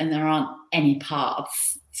forest and there aren't any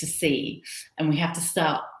paths to see. And we have to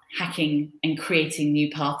start hacking and creating new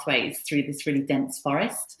pathways through this really dense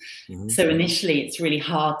forest. Mm-hmm. So initially it's really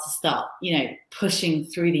hard to start, pushing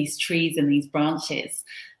through these trees and these branches.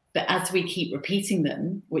 But as we keep repeating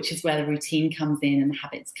them, which is where the routine comes in and the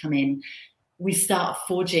habits come in, we start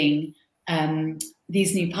forging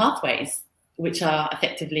these new pathways, which are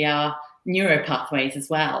effectively our neuro pathways as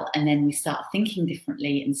well. And then we start thinking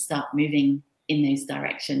differently and start moving in those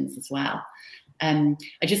directions as well. I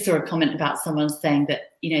just saw a comment about someone saying that,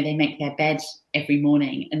 they make their bed every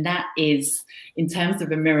morning. And that is, in terms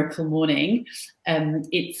of a miracle morning,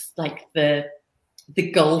 it's like the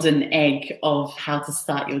golden egg of how to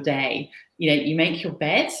start your day. You make your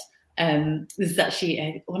bed. This is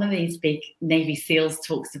actually one of these big Navy SEALs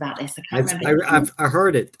talks about this. I can't remember. I've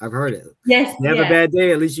heard it. Yes. You have a bad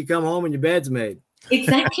day, at least you come home and your bed's made.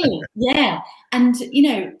 Exactly. Yeah. And,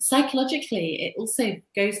 psychologically, it also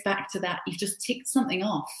goes back to that. You've just ticked something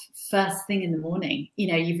off first thing in the morning.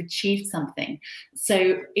 You've achieved something.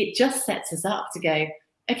 So it just sets us up to go,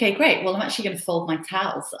 okay, great. Well, I'm actually going to fold my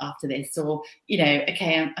towels after this. Or,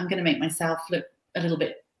 okay, I'm going to make myself look a little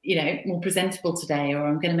bit, more presentable today, or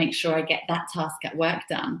I'm going to make sure I get that task at work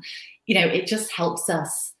done. It just helps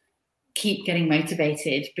us keep getting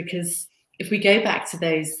motivated, because if we go back to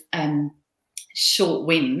those short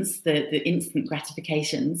wins, the instant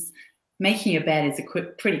gratifications, making a bed is a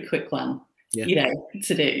pretty quick one,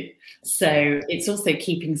 to do. So it's also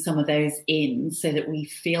keeping some of those in so that we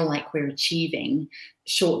feel like we're achieving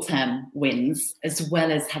short-term wins, as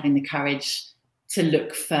well as having the courage to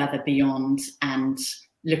look further beyond and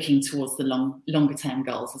looking towards the longer term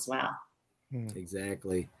goals as well.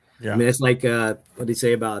 Exactly. Yeah. I mean, it's like what they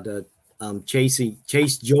say about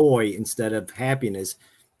chase joy instead of happiness,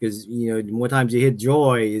 because the more times you hit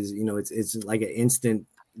joy is it's like an instant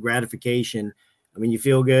gratification. I mean, you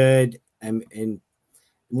feel good, and the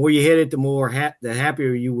more you hit it, the more the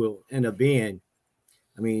happier you will end up being.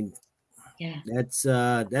 I mean, that's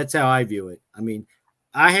how I view it. I mean,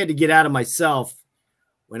 I had to get out of myself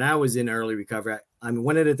when I was in early recovery. I mean,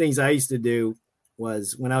 one of the things I used to do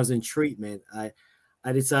was, when I was in treatment, I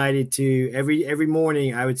decided to every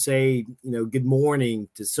morning I would say, good morning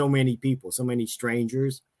to so many people, so many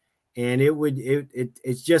strangers, and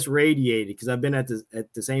it's just radiated, because I've been at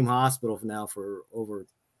the same hospital now for over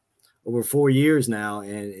 4 years now,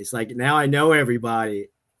 and it's like now I know everybody.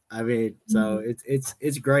 I mean, so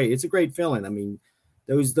it's great. It's a great feeling. I mean,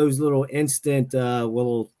 those little instant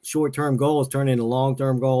little short-term goals turn into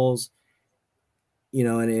long-term goals,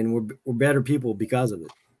 and we're better people because of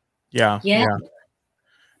it. Yeah.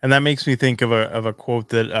 And that makes me think of a quote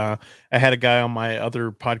that I had a guy on my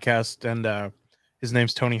other podcast, and his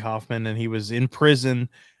name's Tony Hoffman, and he was in prison,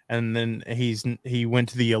 and then he went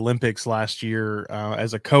to the Olympics last year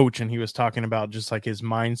as a coach, and he was talking about just like his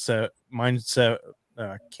mindset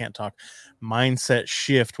can't talk, mindset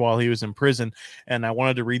shift while he was in prison. And I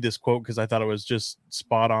wanted to read this quote because I thought it was just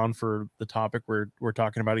spot on for the topic we're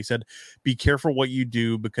talking about. He said, "Be careful what you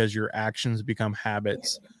do because your actions become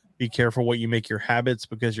habits. Be careful what you make your habits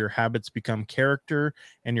because your habits become character,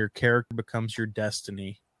 and your character becomes your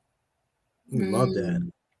destiny." Love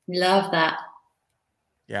that. Love that.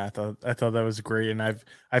 Yeah, I thought that was great, and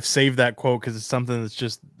I've saved that quote because it's something that's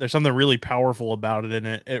just, there's something really powerful about it, and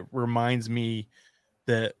it reminds me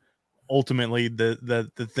that ultimately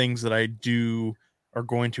the things that I do are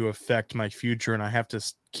going to affect my future, and I have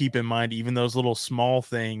to keep in mind even those little small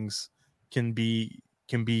things can be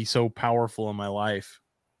so powerful in my life.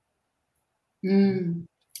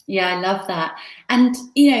 Yeah, I love that. And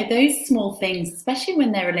you know, those small things, especially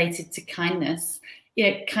when they're related to kindness, you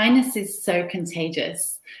know, kindness is so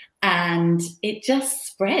contagious and it just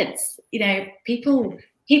spreads. You know, people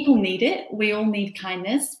need it. We all need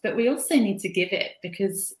kindness, but we also need to give it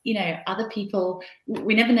because, you know, other people,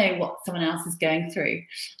 we never know what someone else is going through.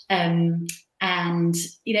 And,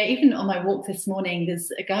 you know, even on my walk this morning,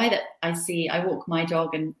 there's a guy that I see, I walk my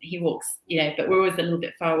dog and he walks, you know, but we're always a little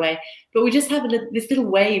bit far away. But we just have this little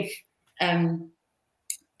wave kind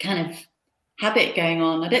of habit going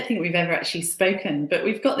on. I don't think we've ever actually spoken, but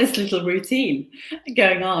we've got this little routine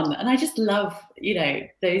going on. And I just love, you know,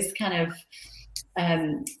 those kind of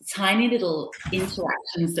tiny little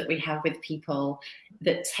interactions that we have with people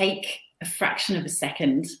that take a fraction of a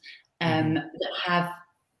second that have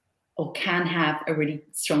or can have a really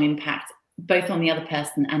strong impact both on the other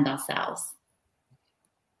person and ourselves.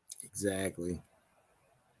 Exactly.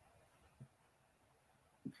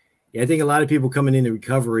 Yeah, I think a lot of people coming into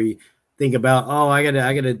recovery think about, oh, I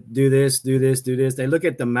gotta do this. They look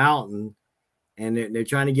at the mountain and they're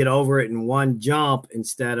trying to get over it in one jump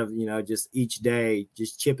instead of, you know, just each day,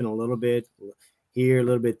 just chipping a little bit here, a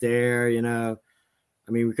little bit there, you know.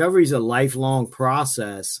 I mean, recovery is a lifelong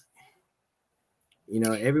process. You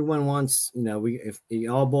know, everyone wants, you know, if it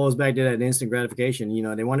all boils back to that instant gratification, you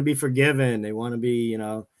know, they want to be forgiven. They want to be, you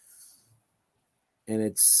know, and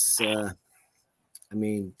it's, I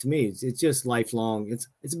mean, to me, it's just lifelong.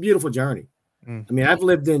 It's a beautiful journey. I mean, I've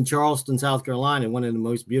lived in Charleston, South Carolina, one of the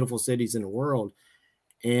most beautiful cities in the world.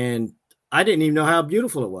 And I didn't even know how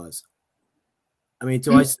beautiful it was. I mean,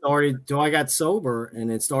 till I got sober and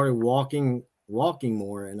then started walking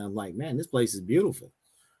more. And I'm like, man, this place is beautiful.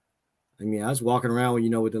 I mean, I was walking around,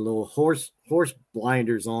 you know, with the little horse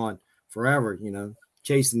blinders on forever, you know,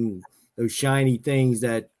 chasing those shiny things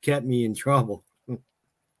that kept me in trouble.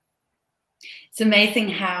 It's amazing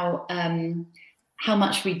how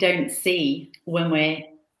much we don't see when we're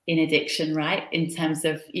in addiction, right? In terms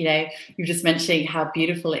of, you know, you're just mentioning how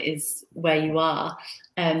beautiful it is where you are.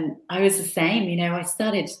 I was the same, you know, I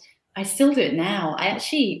still do it now. I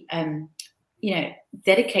actually, you know,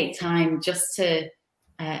 dedicate time just to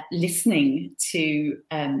listening to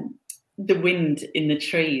the wind in the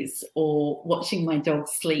trees or watching my dog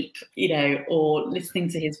sleep, you know, or listening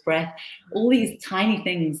to his breath, all these tiny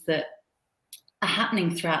things that are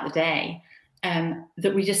happening throughout the day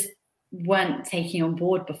that we just weren't taking on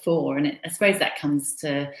board before. And I suppose that comes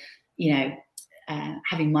to, you know,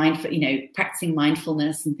 having practicing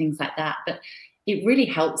mindfulness and things like that. But it really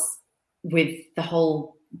helps with the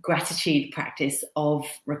whole gratitude practice of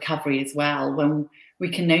recovery as well, when we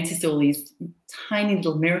can notice all these tiny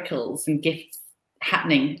little miracles and gifts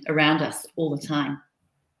happening around us all the time.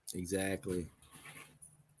 Exactly.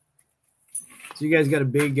 So you guys got a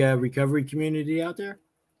big recovery community out there?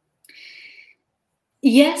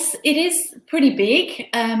 Yes, it is pretty big.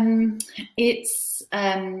 It's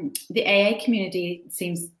the AA community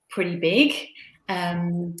seems pretty big.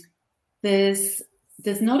 There's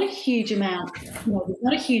not a huge amount. There's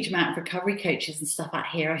not a huge amount of recovery coaches and stuff out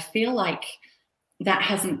here. I feel like that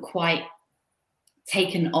hasn't quite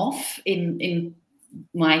taken off in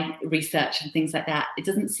my research and things like that. It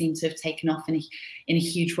doesn't seem to have taken off in a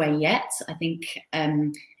huge way yet. I think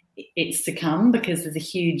it's to come because there's a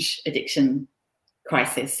huge addiction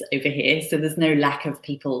crisis over here, so there's no lack of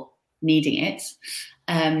people needing it.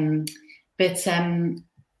 But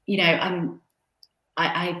you know,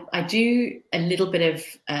 I do a little bit of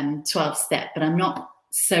 12-step, but I'm not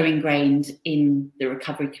so ingrained in the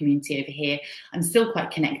recovery community over here. I'm still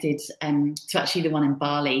quite connected to actually the one in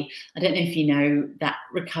Bali. I don't know if you know that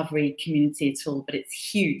recovery community at all, but it's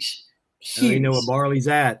huge. I don't even know where Bali's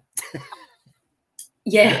at.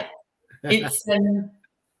 Yeah,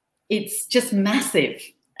 it's just massive,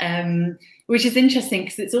 which is interesting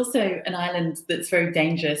because it's also an island that's very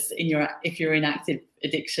dangerous if you're in active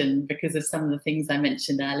addiction because of some of the things I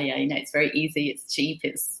mentioned earlier. You know, it's very easy, it's cheap,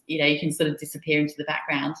 it's, you know, you can sort of disappear into the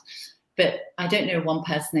background. but I don't know one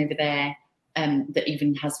person over there that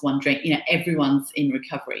even has one drink. You know, everyone's in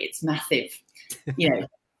recovery. It's massive. You know,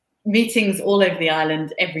 meetings all over the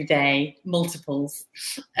island every day, multiples.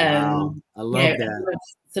 Wow, I love that.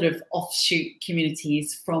 Sort of offshoot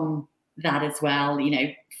communities from that as well. You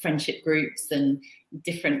know, friendship groups and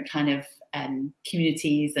different kind of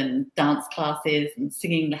communities and dance classes and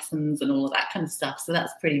singing lessons and all of that kind of stuff. So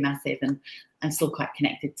that's pretty massive, and I'm still quite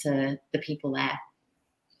connected to the people there.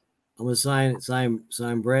 I'm gonna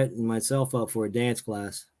sign Brett and myself up for a dance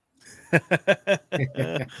class.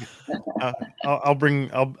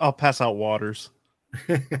 I'll pass out waters.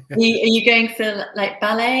 Are you going for like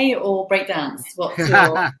ballet or breakdance? What's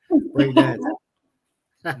your breakdance?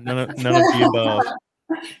 None of the above.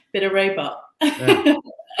 Bit of robot. Yeah.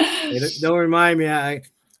 Hey, don't remind me. I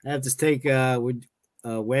have to take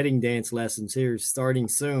wedding dance lessons here starting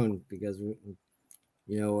soon, because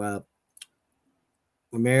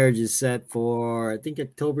my marriage is set for, I think,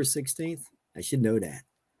 October 16th. I should know that.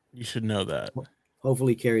 You should know that.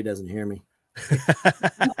 Hopefully Carrie doesn't hear me.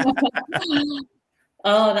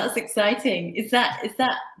 Oh, that's exciting. Is that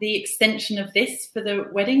the extension of this for the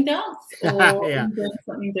wedding dance, or yeah.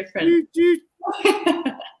 something different?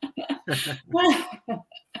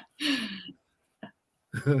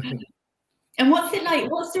 And what's it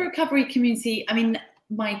like? What's the recovery community? I mean,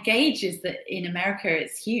 my gauge is that in America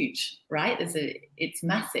it's huge, right? It's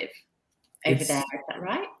massive over there. Is that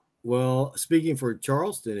right? Well, speaking for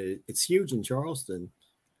Charleston, it's huge in Charleston.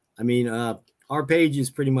 I mean, our page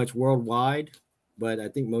is pretty much worldwide, but I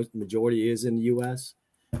think majority is in the U.S.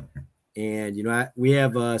 And we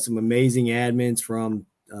have some amazing admins from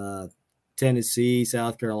Tennessee,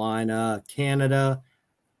 South Carolina, Canada,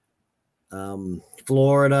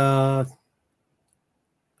 Florida.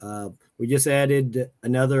 We just added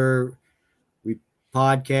another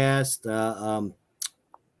podcast.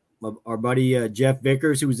 Our buddy Jeff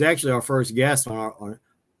Vickers, who was actually our first guest on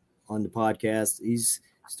the podcast, he's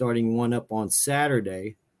starting one up on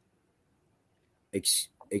Saturday.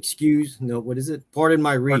 What is it? Pardon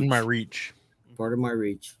my reach. Pardon my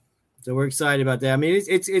reach. So we're excited about that. I mean,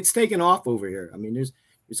 it's taken off over here. I mean, there's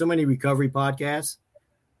so many recovery podcasts.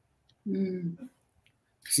 Mm.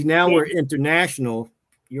 See, now we're international.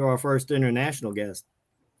 You're our first international guest.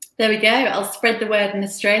 There we go. I'll spread the word in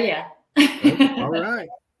Australia. All right.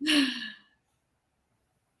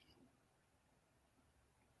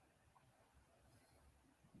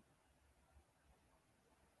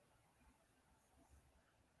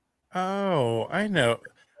 Oh, I know.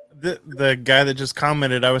 The guy that just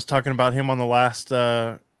commented, I was talking about him on the last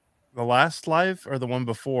live, or the one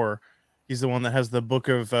before. He's the one that has the book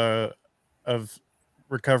of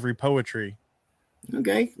recovery poetry.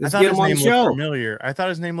 Okay, let's get him on the show. Familiar. I thought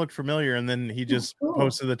his name looked familiar, and then he just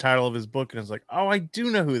posted the title of his book, and I was like, "Oh, I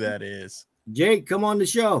do know who that is." Jake, come on the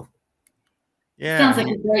show. Yeah, sounds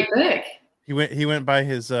like a great book. He went by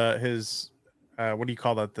his what do you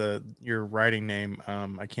call that? Your writing name?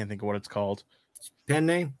 I can't think of what it's called. Pen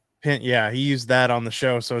name? Pen. Yeah, he used that on the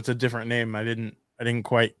show, so it's a different name. I didn't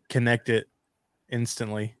quite connect it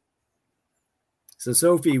instantly. So,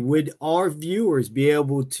 Sophie, would our viewers be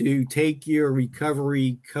able to take your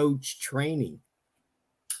recovery coach training?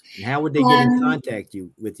 And how would they get in contact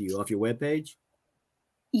with you off your webpage?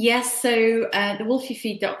 Yes, so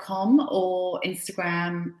thewolfiefeed.com or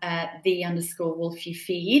Instagram,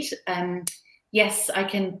 _wolfiefeed. Yes, I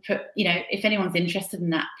can put, if anyone's interested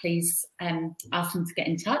in that, please ask them to get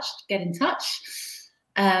in touch.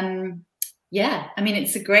 Yeah, I mean,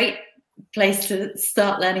 it's a great place to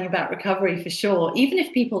start learning about recovery for sure. Even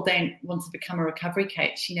if people don't want to become a recovery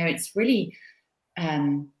coach, it's really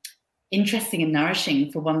interesting and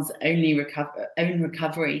nourishing for one's own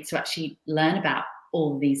recovery to actually learn about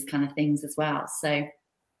all these kind of things as well. So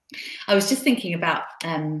I was just thinking about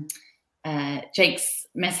Jake's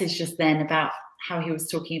message just then about how he was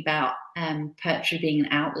talking about poetry being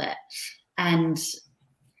an outlet. And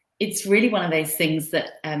it's really one of those things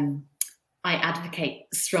that I advocate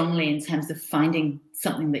strongly in terms of finding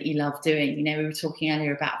something that you love doing. We were talking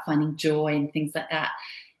earlier about finding joy and things like that.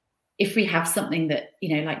 If we have something that,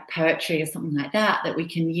 like poetry or something like that we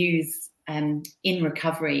can use in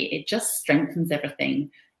recovery, it just strengthens everything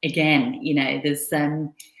again. There's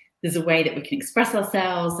a way that we can express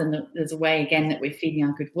ourselves, and there's a way, again, that we're feeding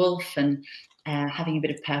our good wolf and having a bit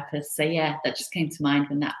of purpose. So yeah, that just came to mind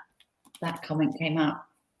when that comment came up.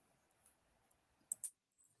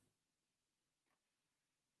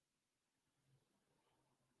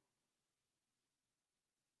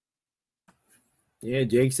 Yeah,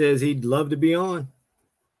 Jake says he'd love to be on.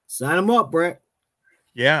 Sign him up, Brett.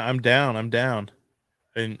 Yeah, I'm down.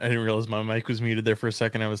 I didn't realize my mic was muted there for a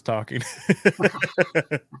second. I was talking.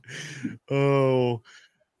 Oh,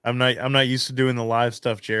 I'm not used to doing the live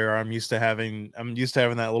stuff, JR. I'm used to having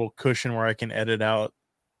that little cushion where I can edit out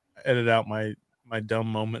my dumb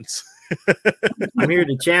moments. I'm here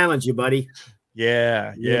to challenge you, buddy.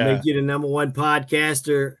 Yeah, I'm gonna make you the number one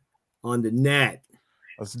podcaster on the net.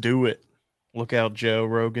 Let's do it. Look out, Joe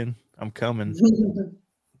Rogan. I'm coming.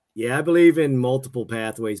 Yeah, I believe in multiple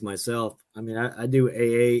pathways myself. I mean, I do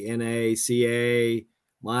AA, NA, CA,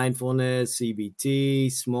 mindfulness,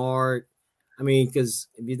 CBT, SMART. I mean, because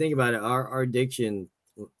if you think about it, our addiction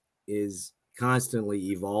is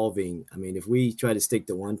constantly evolving. I mean, if we try to stick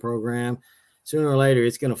to one program, sooner or later,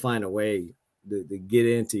 it's going to find a way to get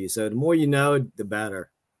into you. So the more you know, the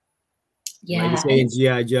better. Yeah. Like you say in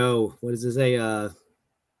G.I. Joe, what does it say?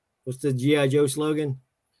 What's the G.I. Joe slogan?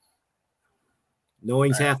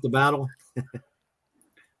 Knowing's half the battle.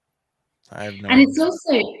 I have no and it's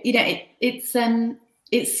also, you know, it's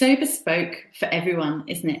so bespoke for everyone,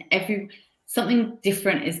 isn't it? Something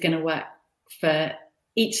different is going to work for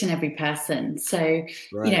each and every person. So,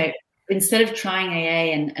 Right. You know, instead of trying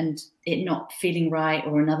AA and it not feeling right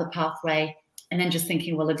or another pathway, and then just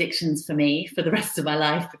thinking, well, addiction's for me for the rest of my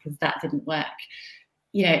life because that didn't work.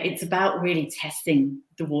 You know, it's about really testing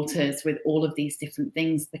the waters with all of these different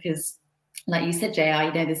things because, like you said, JR,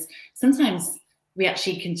 you know, sometimes we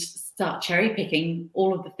actually can start cherry picking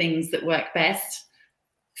all of the things that work best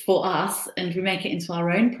for us and we make it into our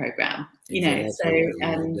own program, you know. Exactly.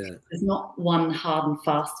 So there's not one hard and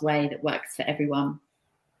fast way that works for everyone.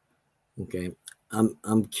 Okay.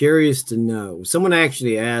 I'm curious to know. Someone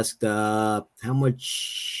actually asked how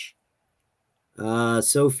much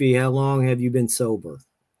Sophie, how long have you been sober?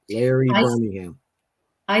 Larry Birmingham.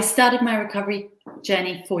 I started my recovery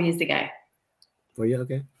journey 4 years ago. 4 years?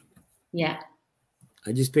 Okay. Yeah.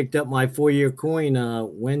 I just picked up my 4-year coin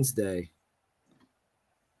Wednesday.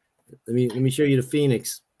 Let me show you the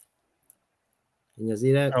Phoenix. Can you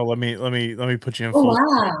see that? Oh, let me put you in full. Oh,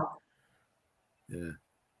 wow. Yeah.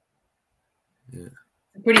 Yeah.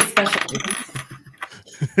 Pretty special.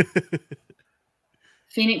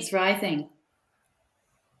 Phoenix Rising.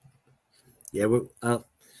 Yeah,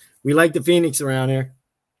 we like the Phoenix around here.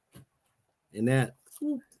 And that.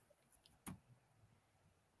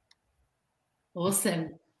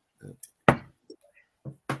 Awesome. I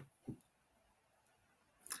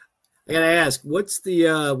gotta ask, what's the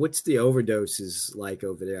overdoses like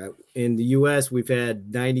over there? In the U.S., we've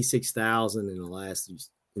had 96,000 in the last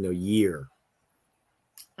year.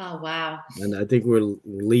 Oh wow! And I think we're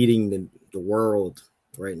leading the world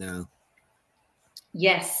right now.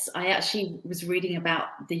 Yes, I actually was reading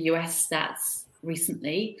about the US stats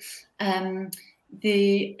recently.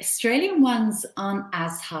 The Australian ones aren't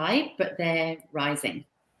as high, but they're rising.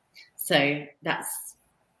 So that's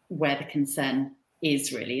where the concern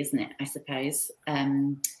is really, isn't it? I suppose.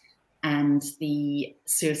 And the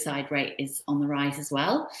suicide rate is on the rise as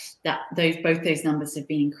well. Both those numbers have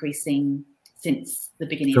been increasing since the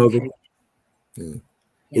beginning of COVID. Yeah.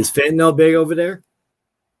 Is fentanyl big over there?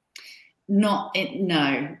 Not in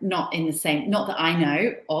the same, not that I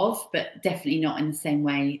know of, but definitely not in the same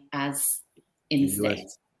way as in the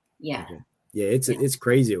States. Yeah. Okay. Yeah, it's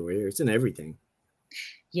crazy over here. It's in everything.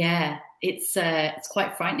 Yeah, it's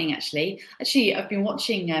quite frightening actually. Actually, I've been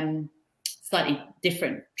watching slightly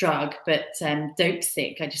different drug, but Dope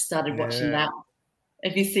Sick. I just started watching that.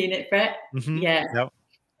 Have you seen it, Brett? Mm-hmm. Yeah. Yep.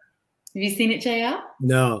 Have you seen it, JR?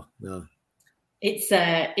 No. It's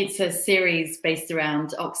a series based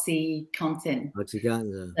around OxyContin.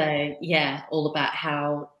 OxyContin. So yeah, all about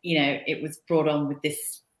how it was brought on with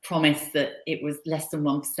this promise that it was less than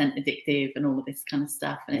 1% addictive and all of this kind of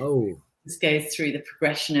stuff, and it just goes through the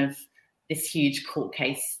progression of this huge court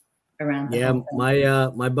case around.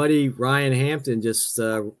 My buddy Ryan Hampton just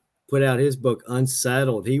put out his book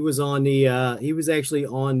Unsettled. He was actually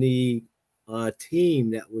on the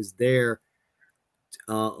team that was there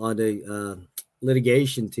on the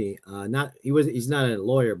litigation team. He's not a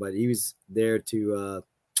lawyer, but he was there to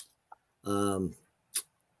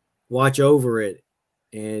watch over it.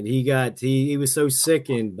 And he was so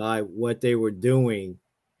sickened by what they were doing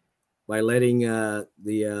by letting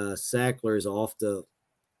the Sacklers off the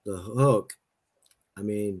hook. I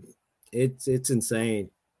mean, it's insane.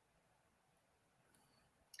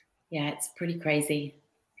 Yeah, it's pretty crazy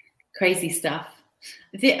stuff.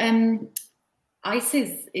 The ice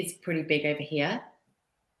is pretty big over here.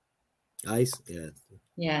 Ice,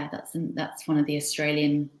 yeah. That's one of the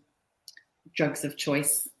Australian drugs of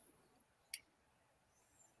choice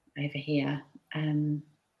over here.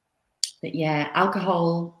 But yeah,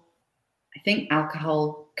 alcohol. I think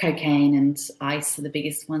alcohol, cocaine and ice are the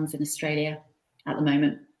biggest ones in Australia at the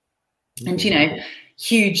moment. And, you know,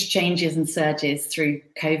 huge changes and surges through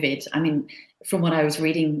COVID. I mean, from what I was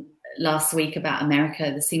reading last week about America,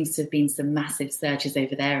 there seems to have been some massive surges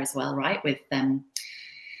over there as well, right? With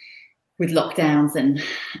lockdowns and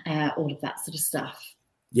all of that sort of stuff.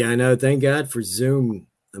 Yeah, I know. Thank God for Zoom.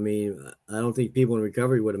 I mean, I don't think people in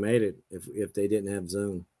recovery would have made it if they didn't have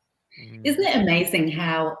Zoom. Isn't it amazing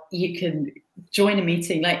how you can join a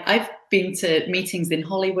meeting? Like, I've been to meetings in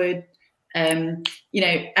Hollywood, you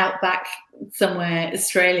know, outback somewhere,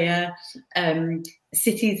 Australia,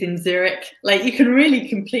 cities in Zurich. Like, you can really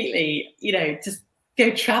completely, you know, just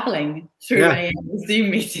go traveling through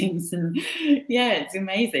Zoom meetings, and it's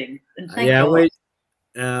amazing. And thank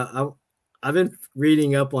God. I've been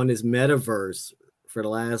reading up on this metaverse for the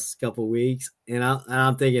last couple of weeks, and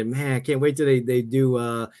I'm thinking, man, I can't wait till they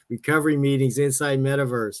do recovery meetings inside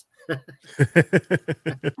metaverse.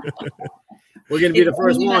 We're going to be the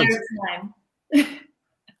first ones.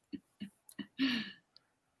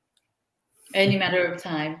 Only matter of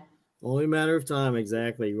time. Only matter of time,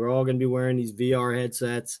 exactly. We're all going to be wearing these VR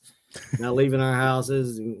headsets, not leaving our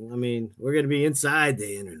houses. I mean, we're going to be inside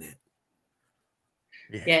the internet.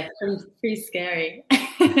 Yeah, pretty scary.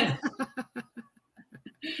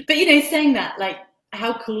 But, you know, saying that, like,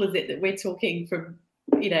 how cool is it that we're talking from,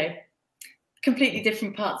 you know, completely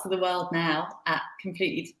different parts of the world now at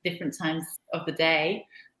completely different times of the day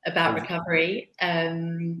about recovery.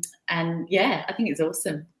 And yeah, I think it's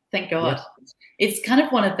awesome. Thank God. Yeah. It's kind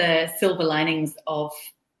of one of the silver linings of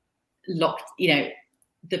the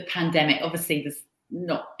pandemic. Obviously, there's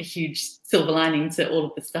not a huge silver lining to all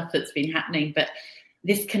of the stuff that's been happening, but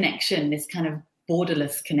this connection, this kind of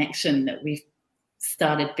borderless connection that we've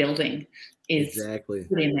started building is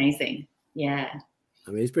pretty amazing. Yeah.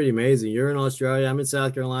 I mean, it's pretty amazing. You're in Australia. I'm in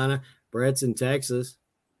South Carolina. Brett's in Texas.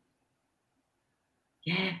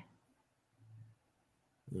 Yeah.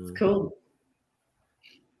 It's cool.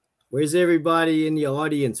 Where's everybody in the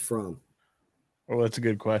audience from? Well, that's a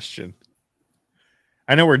good question.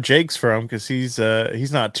 I know where Jake's from because he's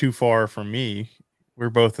not too far from me. We're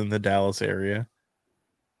both in the Dallas area.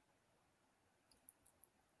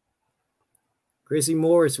 Chrissy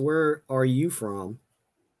Morris, where are you from?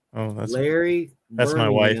 Oh, that's Larry. That's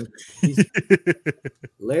Birmingham. My wife.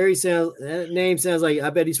 Larry that name sounds like, I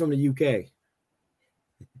bet he's from the UK.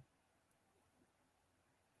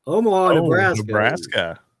 Omaha, Nebraska.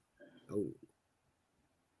 Nebraska. Oh.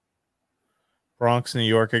 Bronx, New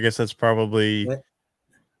York. I guess that's probably.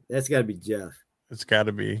 That's got to be Jeff. It's got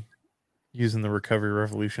to be using the Recovery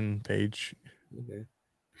Revolution page. Okay.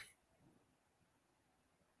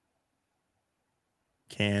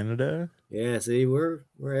 Canada. Yeah, see, we're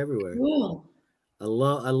everywhere. Cool. I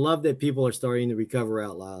love that people are starting to recover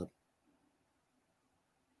out loud.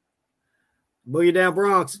 Boogie down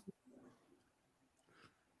Bronx.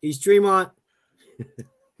 East Tremont.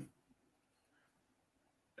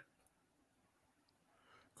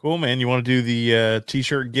 Cool, man. You want to do the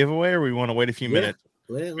t-shirt giveaway, or we want to wait a few minutes?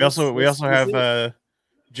 We also have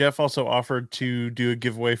Jeff also offered to do a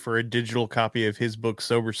giveaway for a digital copy of his book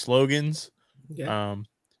Sober Slogans. Okay.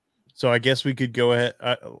 So I guess we could go ahead.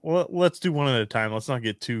 Let's do one at a time. Let's not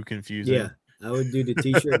get too confusing. Yeah, I would do the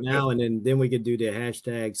t-shirt now, and then we could do the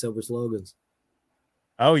hashtag Sober Slogans.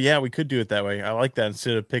 Oh yeah, we could do it that way. I like that.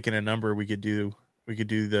 Instead of picking a number, we could do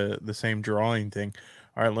the same drawing thing.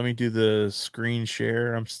 All right, let me do the screen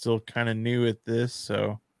share. I'm still kind of new at this,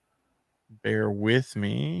 so bear with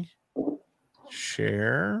me.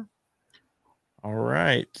 Share. All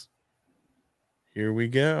right. Here we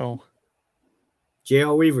go.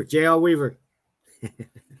 J.L. Weaver.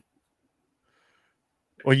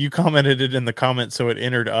 Well, you commented it in the comments, so it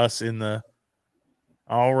entered us in the.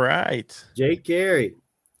 All right. Jake Carey.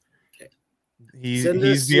 He's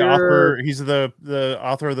the author. He's the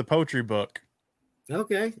author of the poetry book.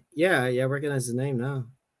 Okay. Yeah, I recognize the name now.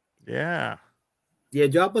 Yeah. Yeah,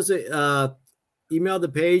 drop us a email the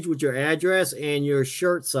page with your address and your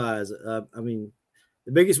shirt size. I mean,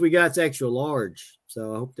 the biggest we got is extra large,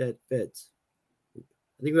 so I hope that fits.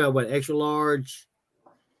 I think we got extra large,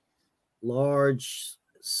 one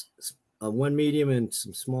medium, and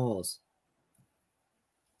some smalls.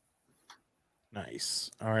 Nice.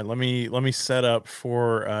 All right, let me set up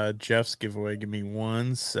for Jeff's giveaway. Give me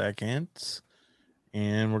 1 second.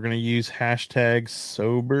 And we're going to use hashtag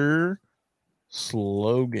Sober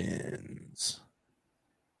Slogans.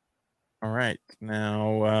 All right.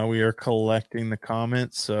 Now we are collecting the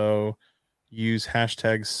comments. So use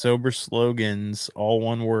hashtag Sober Slogans, all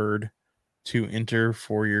one word, to enter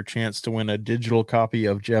for your chance to win a digital copy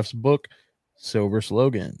of Jeff's book, Sober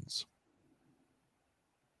Slogans.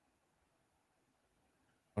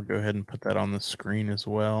 I'll go ahead and put that on the screen as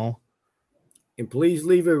well. And please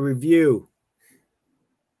leave a review.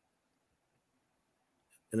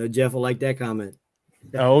 I know Jeff will like that comment.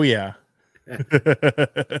 Oh, yeah.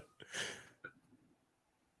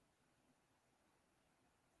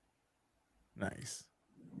 Nice.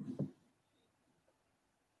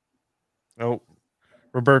 Oh,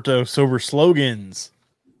 Roberto, sober slogans.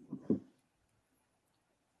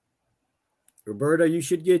 Roberto, you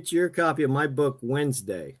should get your copy of my book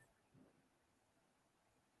Wednesday.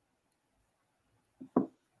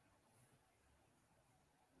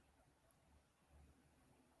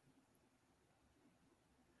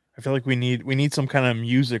 I feel like we need some kind of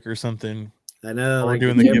music or something. I know. We're like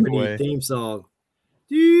doing the giveaway theme song.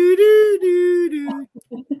 Do, do, do, do.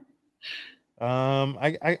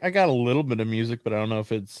 I got a little bit of music, but I don't know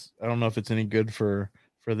if it's any good for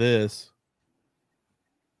this.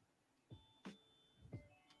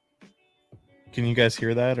 Can you guys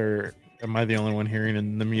hear that, or am I the only one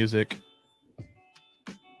hearing the music?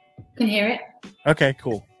 Can hear it. Okay,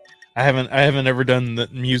 cool. I haven't ever done the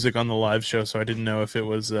music on the live show, so I didn't know if it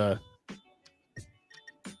was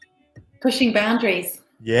pushing boundaries.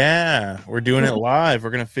 Yeah, we're doing it live.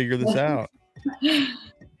 We're gonna figure this out.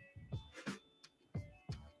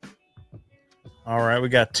 All right, we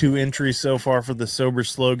got 2 entries so far for the Sober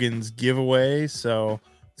Slogans giveaway. So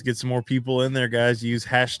let's get some more people in there, guys. Use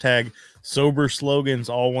hashtag Sober Slogans,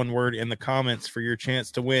 all one word, in the comments for your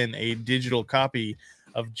chance to win a digital copy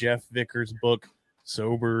of Jeff Vickers' book,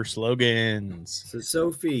 Sober Slogans. So,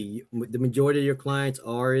 Sophie, the majority of your clients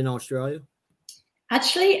are in Australia?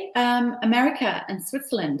 Actually, America and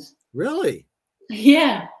Switzerland. Really?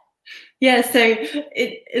 Yeah. Yeah, so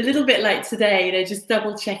a little bit like today, just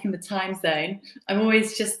double checking the time zone. I'm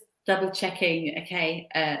always just double checking, okay,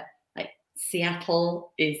 like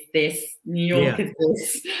Seattle is this, New York is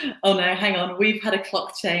this. Oh no, hang on, we've had a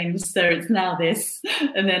clock change, so it's now this.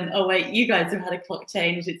 And then, oh wait, you guys have had a clock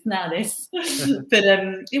change, it's now this. But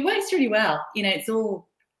it works really well. It's all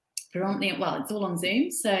predominantly, it's all on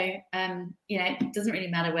Zoom. So, it doesn't really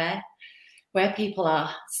matter where people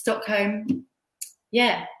are. Stockholm,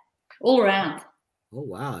 yeah. All around. Oh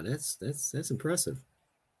wow, that's impressive.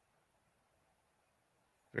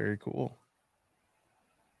 Very cool.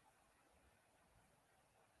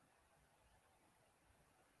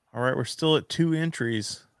 All right, we're still at 2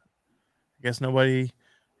 entries. I guess nobody's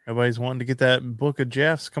wanting to get that book of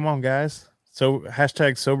Jeff's. Come on, guys. So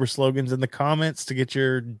hashtag Sober Slogans in the comments to get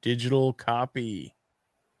your digital copy.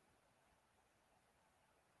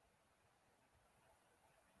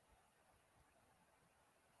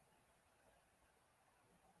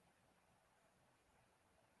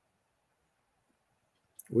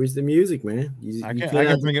 Where's the music, man? I can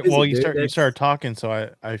bring it. Well, you started talking, so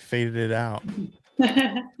I faded it out.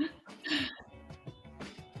 I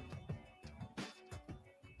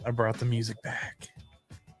brought the music back.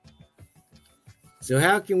 So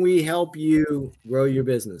how can we help you grow your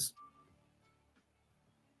business?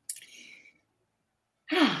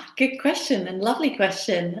 Good question and lovely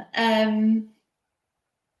question.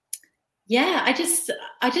 Yeah, I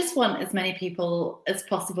just want as many people as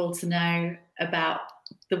possible to know about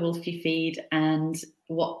the Wolfie feed and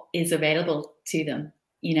what is available to them,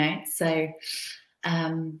 so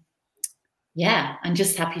yeah, I'm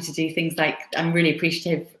just happy to do things like, I'm really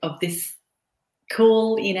appreciative of this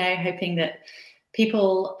call, hoping that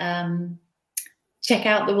people check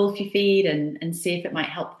out the Wolfie feed and see if it might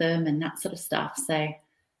help them and that sort of stuff. So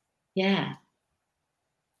yeah,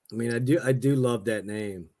 I mean, I do love that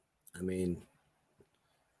name. I mean,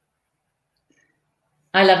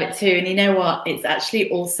 I love it too. And you know what? It's actually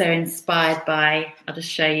also inspired by, I'll just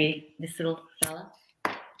show you this little fella.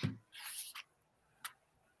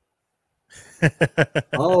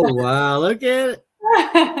 Oh, wow. Look at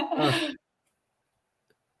it.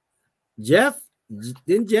 Jeff,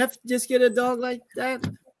 didn't Jeff just get a dog like that?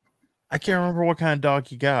 I can't remember what kind of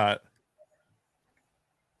dog you got.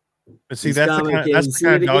 But see, that's the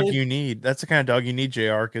kind of dog you need. That's the kind of dog you need,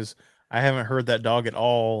 JR, because I haven't heard that dog at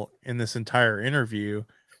all in this entire interview.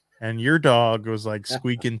 And your dog was like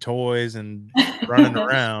squeaking toys and running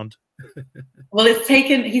around. Well,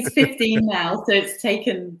 he's 15 now, so it's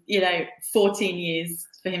taken, 14 years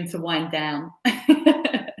for him to wind down.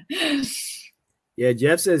 Yeah,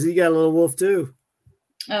 Jeff says he got a little wolf too.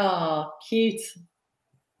 Oh, cute.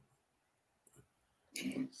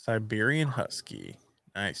 Siberian Husky.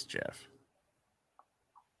 Nice, Jeff.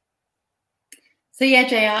 So yeah,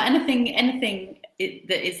 JR, anything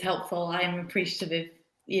that is helpful, I'm appreciative of,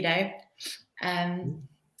 yeah, and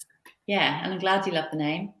I'm glad you love the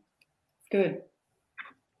name. Good.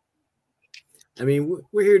 I mean,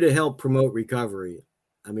 we're here to help promote recovery.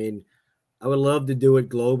 I mean, I would love to do it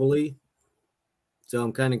globally. So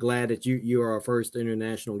I'm kind of glad that you are our first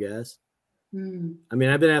international guest. Mm. I mean,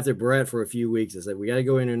 I've been after Brett for a few weeks. I said, we got to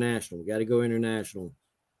go international. We got to go international.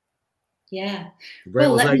 Yeah. Brett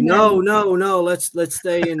was like, no, let's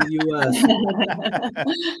stay in the US.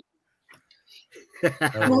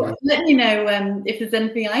 Well, let me know if there's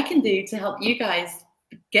anything I can do to help you guys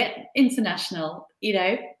get international. You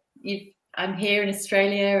know, I'm here in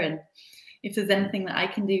Australia, and if there's anything that I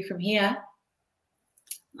can do from here.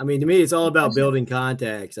 I mean, to me, it's all about building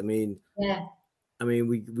contacts. I mean, yeah. I mean,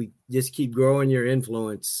 we just keep growing your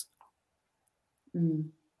influence. Mm.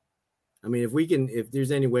 I mean, if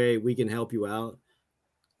there's any way we can help you out,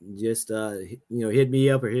 just hit me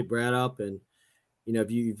up or hit Brad up, and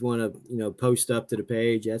if you want to post up to the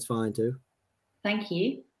page, that's fine too. Thank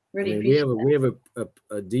you. Really appreciate it. We have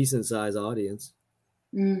a decent sized audience.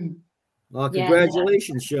 Mm. Well,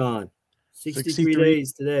 congratulations, Sean. 63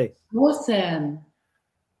 days today. Awesome.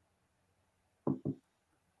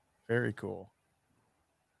 Very cool.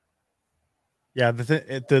 Yeah,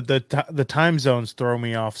 the time zones throw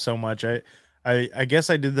me off so much. I guess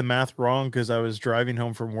I did the math wrong because I was driving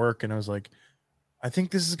home from work and I was like, I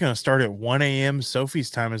think this is going to start at 1 a.m. Sophie's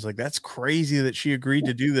time. Is like, that's crazy that she agreed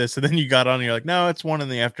to do this. And then you got on and you're like, no, it's 1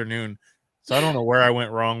 p.m. So I don't know where I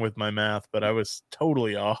went wrong with my math, but I was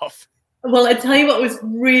totally off. Well, I tell you what was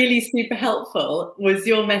really super helpful was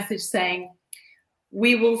your message saying,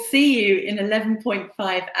 we will see you in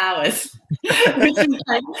 11.5 hours. Which was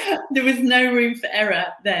like, there was no room for error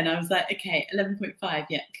then. I was like, okay, 11.5,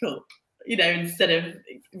 yeah, cool. Instead of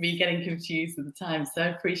me getting confused at the time. So I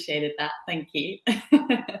appreciated that. Thank you.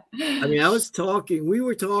 I mean, we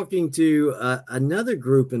were talking to another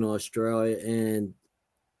group in Australia, and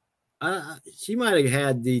she might have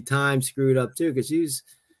had the time screwed up too, because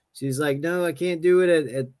she's like, no, I can't do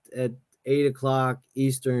it at 8 o'clock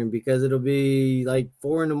Eastern because it'll be like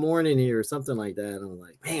 4 a.m. here or something like that. And I'm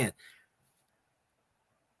like, man.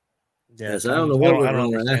 Yeah, so I don't know what we're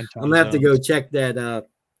wrong. I'm gonna have to go check that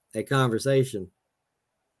conversation.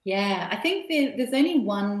 Yeah, I think there's only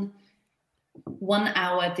one 1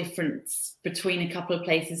 hour difference between a couple of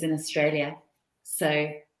places in Australia.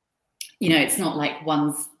 So, it's not like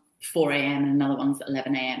one's 4 a.m. and another one's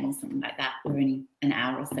 11 a.m. or something like that. We're only an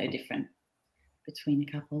hour or so different between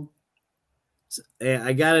a couple. So,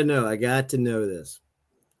 I got to know this.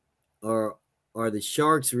 Are the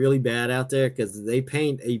sharks really bad out there? Because they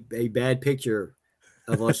paint a bad picture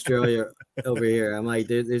of Australia over here. I'm like,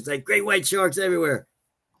 there's like great white sharks everywhere.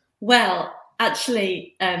 Well,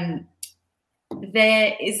 actually,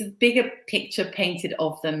 there is a bigger picture painted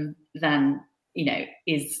of them than,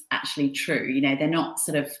 is actually true. They're not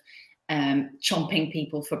sort of chomping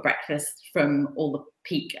people for breakfast from all the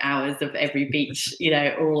peak hours of every beach,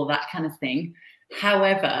 or all of that kind of thing.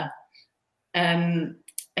 However,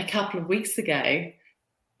 a couple of weeks ago,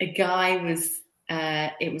 a guy was,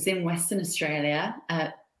 it was in Western Australia,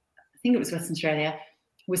 I think it was Western Australia,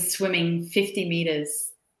 was swimming 50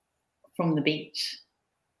 meters from the beach,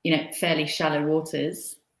 fairly shallow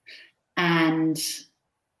waters, and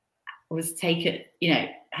was taken,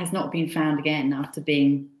 has not been found again after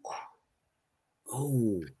being.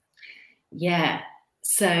 Oh. Yeah.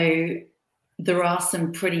 So there are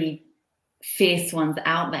some pretty fierce ones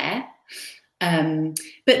out there.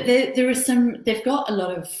 But there are some, they've got a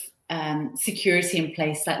lot of security in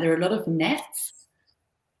place. Like there are a lot of nets,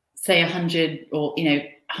 say 100 or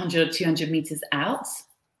 100 or 200 meters out,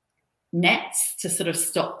 nets to sort of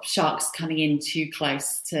stop sharks coming in too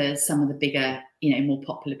close to some of the bigger, more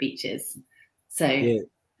popular beaches. So, yeah,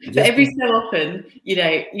 but every so often,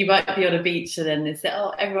 you might be on a beach and then they say, oh,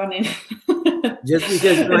 everyone in. Just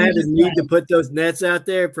because I had the need to put those nets out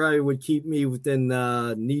there probably would keep me within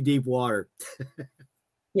knee-deep water.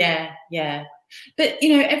 Yeah. But,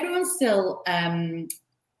 everyone still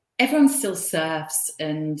surfs.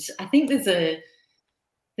 And I think there's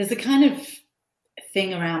a kind of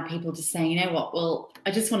thing around people just saying, you know what, well,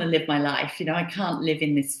 I just want to live my life. I can't live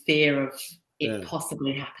in this fear of it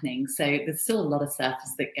possibly happening. So there's still a lot of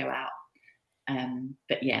surfers that go out.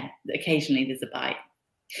 But yeah, occasionally there's a bite.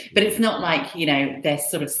 But it's not like, they're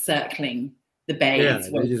sort of circling the bay. Yeah,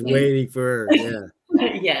 they're just waiting for her. Yeah.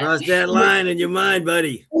 Yeah. Cross that line in your mind,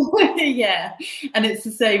 buddy. Yeah. And it's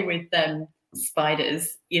the same with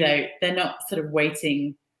spiders. They're not sort of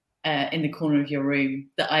waiting in the corner of your room,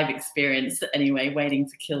 that I've experienced anyway, waiting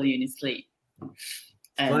to kill you in your sleep.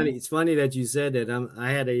 It's funny that you said that.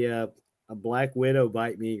 I had a black widow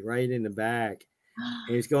bite me right in the back.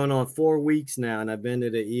 And it's going on 4 weeks now, and I've been to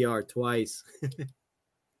the ER twice.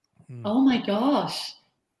 Oh my gosh!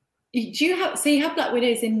 You have black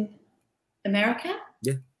widows in America?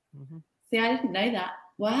 Yeah. Mm-hmm. See, I didn't know that.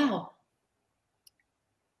 Wow.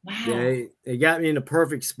 Yeah, it got me in the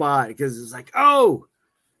perfect spot because it's like, oh,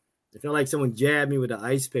 I felt like someone jabbed me with an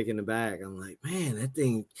ice pick in the back. I'm like, man, that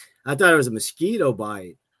thing, I thought it was a mosquito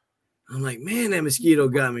bite. I'm like, man, that mosquito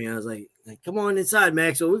got me. I was like come on inside,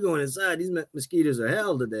 Maxwell. We're going inside. These mosquitoes are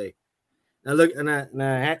hell today. I look and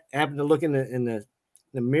I happened to look in the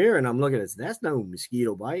mirror and I'm looking at this. That's no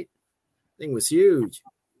mosquito bite. Thing was huge.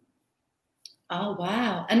 Oh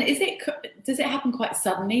wow! And does it happen quite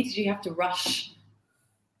suddenly? Did you have to rush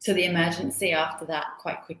to the emergency after that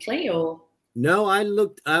quite quickly, or? No, I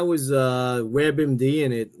was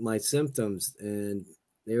WebMD-ing it, my symptoms, and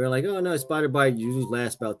they were like, oh no, spider bite usually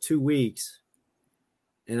lasts about 2 weeks.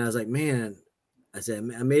 And I was like, man, I said,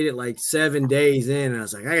 I made it like 7 days in, and I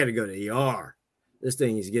was like, I got to go to the ER. This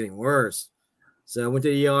thing is getting worse. So I went to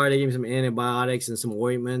the ER. They gave me some antibiotics and some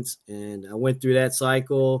ointments, and I went through that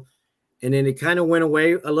cycle. And then it kind of went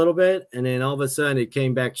away a little bit, and then all of a sudden it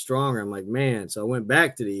came back stronger. I'm like, man. So I went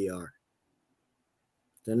back to the ER.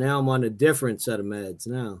 So now I'm on a different set of meds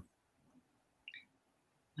now.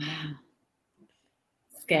 Wow.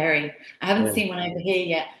 Scary. I haven't seen one over here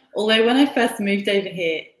yet. Although when I first moved over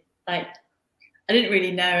here, like I didn't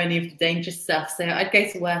really know any of the dangerous stuff. So I'd go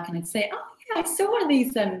to work and I'd say, oh yeah, I saw one of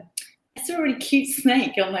these, I saw a really cute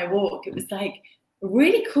snake on my walk. It was like a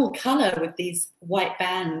really cool color with these white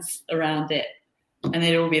bands around it. And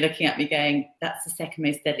they'd all be looking at me going, that's the second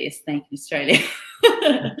most deadliest snake in Australia.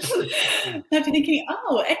 I'd be thinking,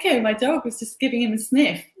 oh, Echo, my dog, was just giving him a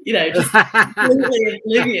sniff, just completely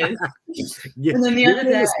oblivious. Yeah, and then the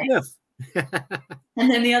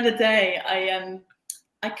other day, I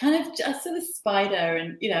saw this spider,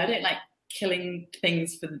 and I don't like killing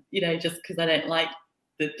things for just because I don't like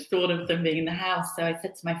the thought of them being in the house. So I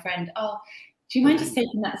said to my friend, oh, do you mind just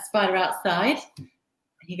taking that spider outside? And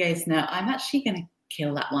he goes, no, I'm actually going to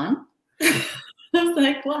kill that one. I was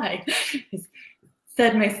like, why? It's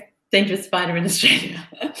third most dangerous spider in Australia.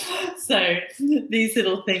 So these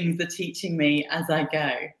little things are teaching me as I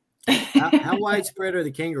go. How widespread are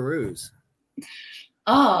the kangaroos?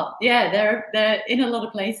 Oh, yeah, they're in a lot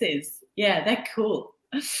of places. Yeah, they're cool.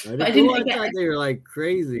 I thought they were like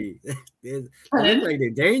crazy. They look like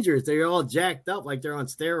they're dangerous. They're all jacked up like they're on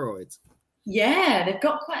steroids. Yeah, they've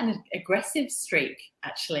got quite an aggressive streak,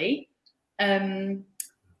 actually. And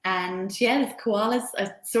yeah, there's koalas.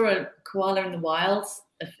 I saw a koala in the wild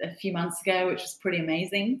a few months ago, which was pretty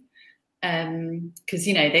amazing. Because,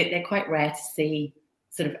 they're quite rare to see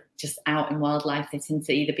sort of just out in wildlife. They tend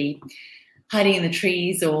to either be hiding in the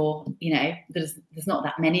trees or, there's not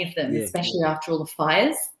that many of them, especially after all the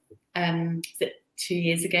fires. 2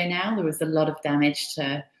 years ago now, there was a lot of damage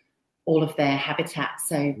to all of their habitat.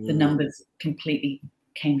 So the numbers completely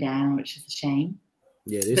came down, which is a shame.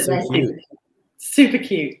 Yeah, they're so cute. Super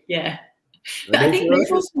cute, yeah. But I think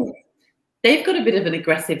they've got a bit of an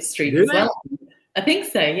aggressive streak as well. I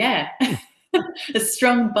think so, yeah. A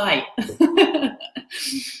strong bite.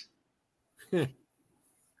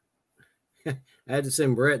 I had to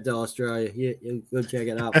send Brett to Australia. Yeah, go check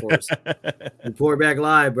it out for us. Report back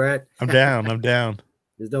live, Brett. I'm down.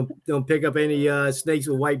 Just don't pick up any snakes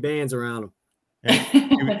with white bands around them.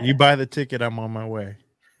 Yeah, you buy the ticket, I'm on my way.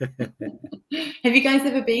 Have you guys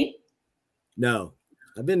ever been? No,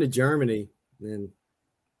 I've been to Germany, and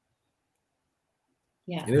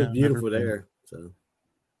it was beautiful there. So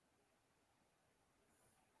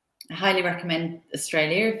I highly recommend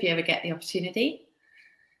Australia if you ever get the opportunity.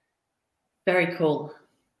 Very cool.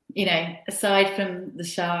 Aside from the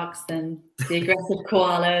sharks and the aggressive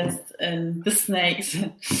koalas and the snakes,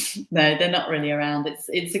 no, they're not really around.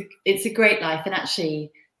 It's a great life. And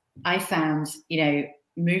actually, I found,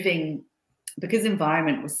 moving, because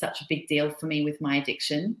environment was such a big deal for me with my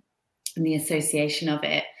addiction and the association of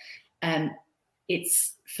it.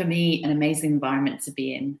 It's, for me, an amazing environment to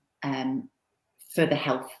be in for the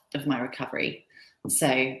health of my recovery.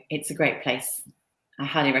 So it's a great place. I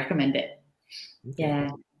highly recommend it. Okay. Yeah.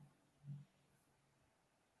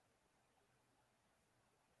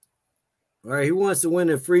 All right, who wants to win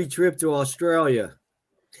a free trip to Australia?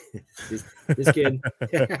 Just kidding.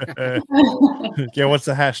 Yeah, what's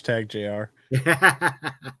the hashtag, JR?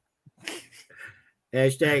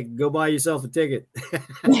 Hashtag go buy yourself a ticket.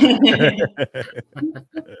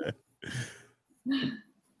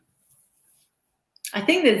 I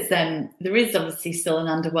think there is obviously still an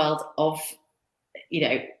underworld of,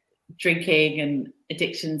 drinking and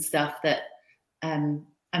addiction stuff that I'm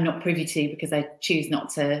not privy to because I choose not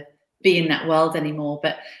to be in that world anymore.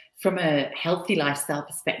 But from a healthy lifestyle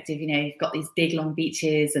perspective, you've got these big long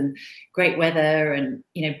beaches and great weather, and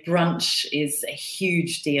brunch is a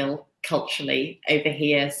huge deal culturally over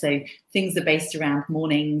here. So things are based around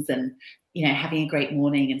mornings and, having a great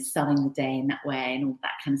morning and starting the day in that way and all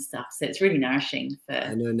that kind of stuff. So it's really nourishing for.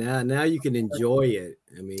 I know now you can enjoy it.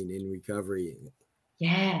 I mean, in recovery.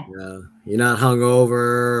 Yeah. You're not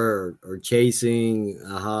hungover or chasing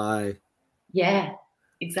a high. Yeah,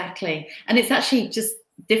 exactly. And it's actually just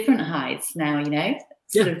different highs now,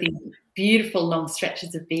 sort of these beautiful long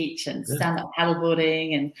stretches of beach and stand-up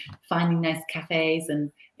paddleboarding and finding nice cafes. And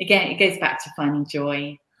again, it goes back to finding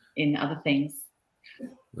joy in other things.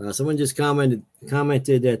 Someone just commented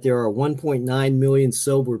that there are 1.9 million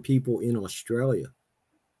sober people in Australia.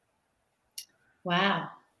 Wow.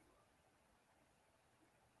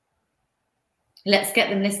 Let's get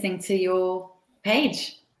them listening to your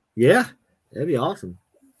page. Yeah, that'd be awesome.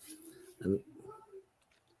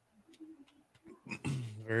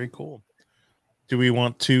 Very cool. Do we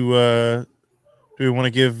want to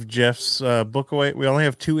give Jeff's book away? We only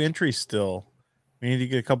have 2 entries still. We need to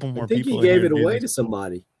get a couple more people. I think he gave it away to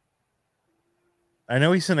somebody. I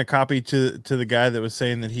know he sent a copy to the guy that was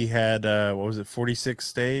saying that he had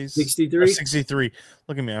 46 days? 63? 63.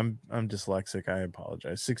 Look at me. I'm dyslexic. I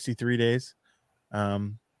apologize. 63 days.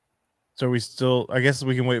 So I guess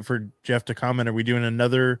we can wait for Jeff to comment. Are we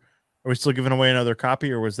still giving away another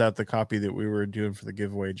copy, or was that the copy that we were doing for the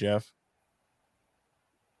giveaway, Jeff?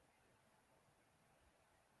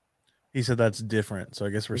 He said that's different. So I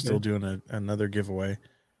guess we're still doing another giveaway.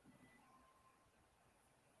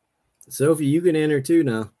 Sophie, you can enter too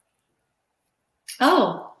now.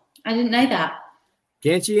 Oh, I didn't know that.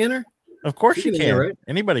 Can't you enter? Of course you can. Enter, right?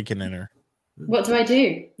 Anybody can enter. What do I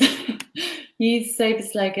do? Use sober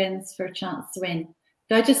slogans for a chance to win.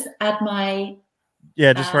 Do I just add my...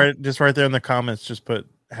 Yeah, just right there in the comments, just put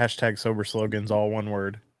hashtag sober slogans, all one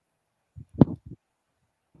word.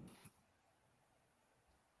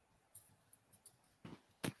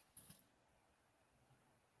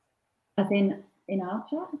 As in our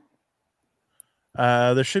chat?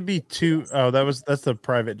 There should be 2. Oh, that's the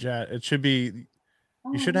private chat. It should be.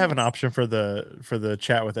 You should have an option for the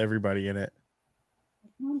chat with everybody in it.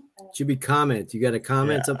 It should be comments. You got a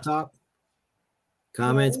comments up top?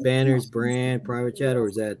 Comments, banners, brand, private chat, or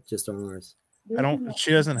is that just on ours?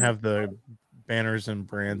 She doesn't have the banners and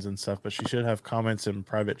brands and stuff, but she should have comments in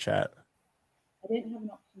private chat. I don't have an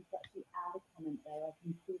option to actually add a comment there. I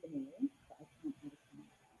can see the name, but I can't add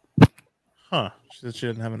a comment. Huh. She said she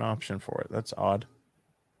didn't have an option for it. That's odd.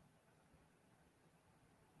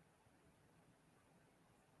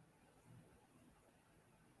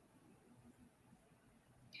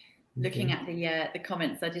 Looking at the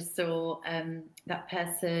comments, I just saw that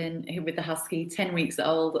person who with the husky, 10 weeks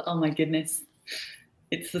old. Oh my goodness.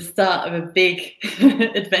 It's the start of a big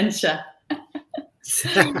adventure.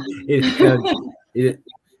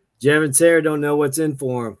 Jeff and Sarah don't know what's in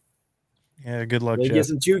for them. Yeah, good luck, Jeff. Jeff. Get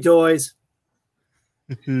some chew toys.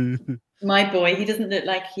 My boy, he doesn't look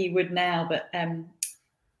like he would now, but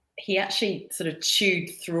he actually sort of chewed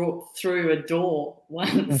through a door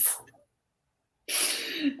once.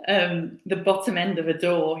 The bottom end of a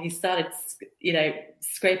door. He started,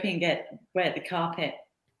 scraping and get wet the carpet,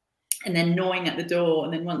 and then gnawing at the door.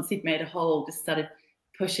 And then once he'd made a hole, just started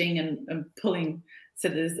pushing and pulling. So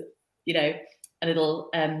there's, a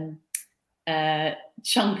little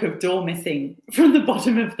chunk of door missing from the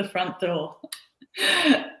bottom of the front door.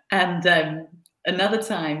 And another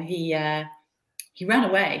time he ran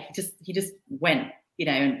away. He just went,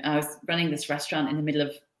 and I was running this restaurant in the middle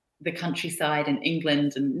of the countryside in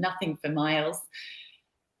England and nothing for miles.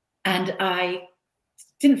 And I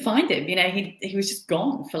didn't find him. He was just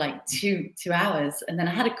gone for like two hours. And then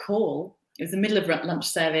I had a call. It was the middle of lunch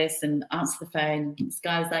service and answered the phone. This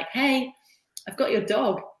guy was like, "Hey, I've got your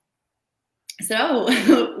dog." I said,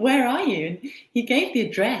 "Oh, where are you?" And he gave the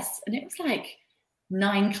address, and it was like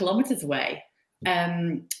 9 kilometers away,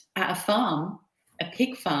 at a farm, a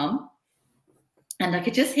pig farm. And I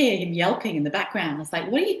could just hear him yelping in the background. I was like,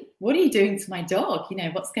 what are you doing to my dog?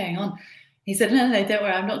 What's going on? He said, no, don't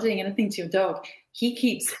worry. I'm not doing anything to your dog. He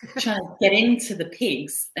keeps trying to get into the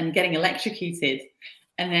pigs and getting electrocuted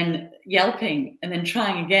and then yelping and then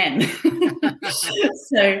trying again.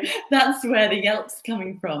 So that's where the yelp's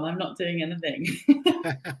coming from. I'm not doing anything.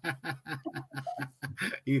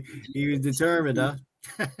 He was determined, huh?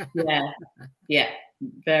 Yeah,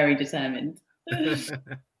 very determined.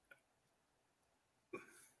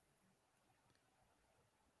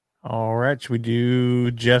 All right, should we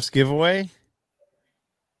do Jeff's giveaway?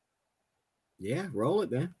 Yeah, roll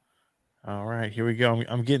it, man. All right, here we go.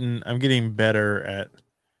 I'm getting better at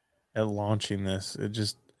launching this.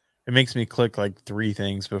 It makes me click like 3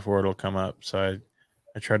 things before it'll come up. So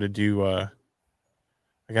I try to do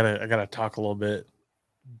I gotta talk a little bit,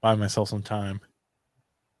 buy myself some time.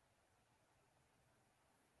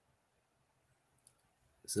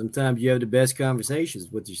 Sometimes you have the best conversations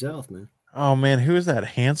with yourself, man. Oh man, who is that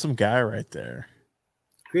handsome guy right there?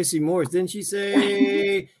 Chrissy Morris, didn't she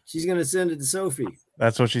say she's gonna send it to Sophie?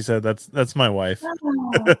 That's what she said. That's my wife.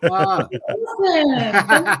 Oh, Wow. awesome.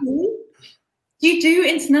 Thank you. Do you do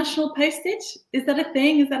international postage? Is that a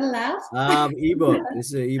thing? Is that allowed? Ebook. This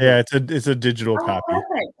is an ebook. Yeah, it's a digital copy.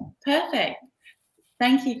 Perfect.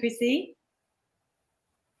 Thank you, Chrissy.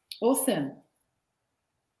 Awesome.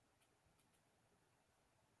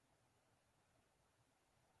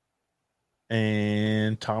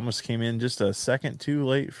 And Thomas came in just a second too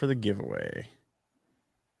late for the giveaway.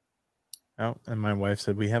 Oh, and my wife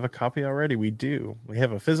said, we have a copy already. We do. We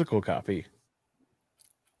have a physical copy.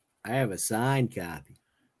 I have a signed copy.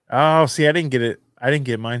 Oh, see, I didn't get it. I didn't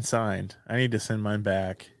get mine signed. I need to send mine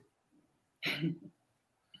back.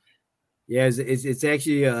 Yeah, it's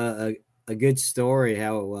actually a good story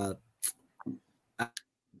how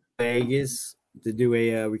Vegas to do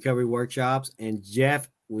a recovery workshops, and Jeff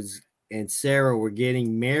and Sarah were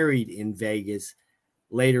getting married in Vegas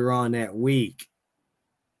later on that week.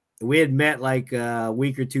 We had met like a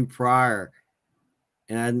week or two prior,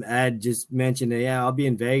 and I had just mentioned that, yeah, I'll be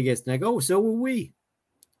in Vegas. And I go, oh, so will we.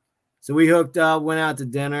 So we hooked up, went out to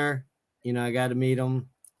dinner. You know, I got to meet them.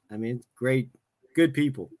 I mean, great, good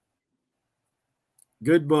people.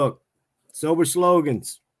 Good book. Sober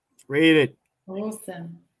Slogans. Read it.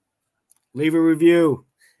 Awesome. Leave a review.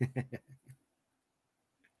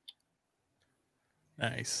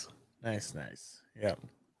 Nice. Yeah.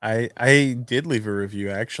 I did leave a review,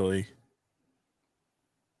 actually.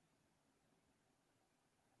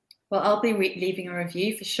 Well, I'll be leaving a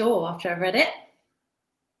review for sure after I've read it.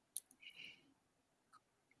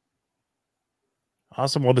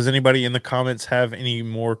 Awesome. Well, does anybody in the comments have any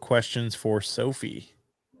more questions for Sophie?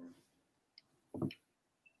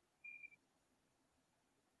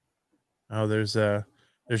 Oh, there's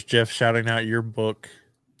Jeff shouting out your book,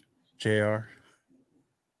 JR.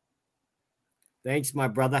 Thanks, my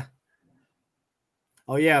brother.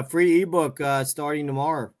 Oh, yeah, free ebook starting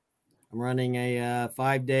tomorrow. I'm running a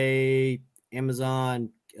 5-day Amazon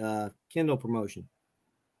Kindle promotion.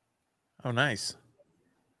 Oh, nice.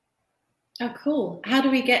 Oh, cool. How can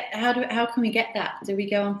we get that? Do we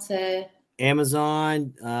go onto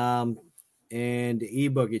Amazon and the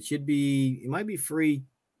ebook? It might be free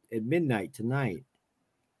at midnight tonight.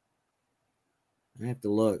 I have to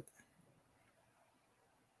look.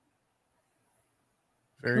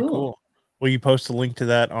 Very cool. Will you post a link to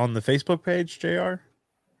that on the Facebook page, JR?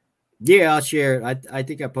 Yeah, I'll share it. I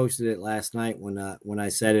think I posted it last night when I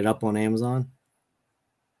set it up on Amazon.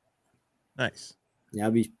 Nice. Yeah,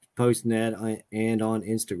 I'll be posting that and on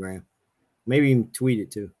Instagram. Maybe even tweet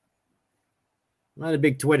it too. I'm not a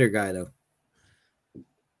big Twitter guy though.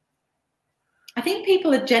 I think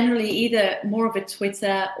people are generally either more of a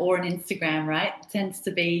Twitter or an Instagram, right? It tends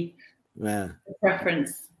to be a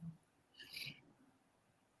preference.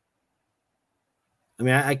 I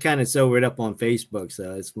mean, I kind of sober it up on Facebook,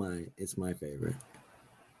 so it's my favorite.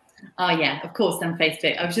 Oh yeah, of course on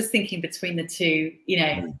Facebook. I was just thinking between the two, you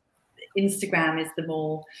know, Instagram is the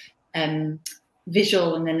more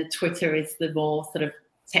visual, and then the Twitter is the more sort of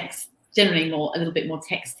text, generally a little bit more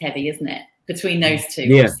text heavy, isn't it? Between those two,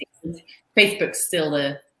 yeah. Facebook's still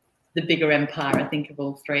the bigger empire, I think, of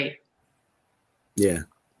all three. Yeah.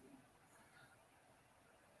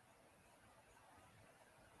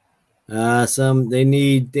 They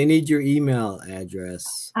need your email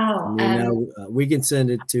address. Oh, we can send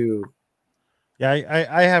it to. Yeah,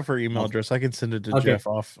 I have her email address. I can send it to Jeff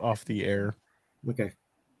off the air. Okay.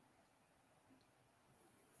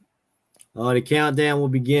 Oh, the countdown will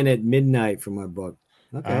begin at midnight for my book.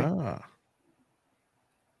 Okay.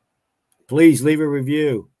 Please leave a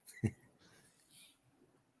review.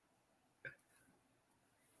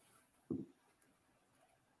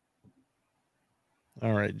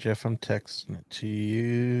 All right, Jeff, I'm texting it to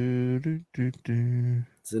you.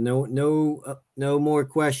 So no more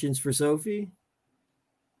questions for Sophie.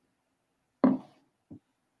 I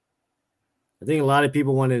think a lot of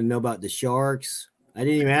people wanted to know about the sharks. I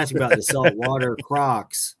didn't even ask about the saltwater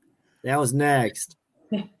crocs. That was next.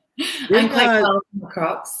 I'm quite well from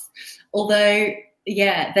crocs, although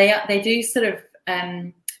yeah, they do sort of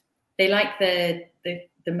they like the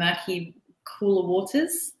murky, cooler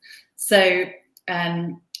waters. So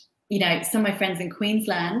you know, some of my friends in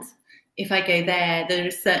Queensland, if I go there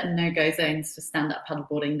are certain no-go zones for stand-up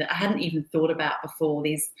paddleboarding that I hadn't even thought about before.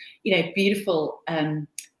 These, you know, beautiful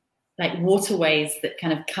like waterways that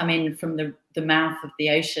kind of come in from the mouth of the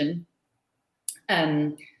ocean.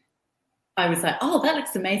 I was like, oh, that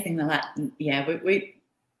looks amazing. They're like, yeah, we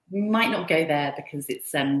might not go there because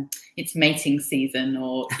it's mating season,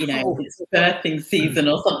 or it's birthing season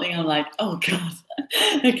or something. I'm like, oh god,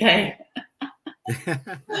 okay.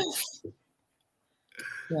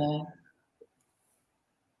 Yeah.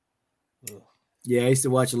 Yeah, I used to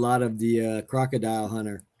watch a lot of the Crocodile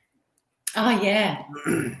Hunter. Oh yeah.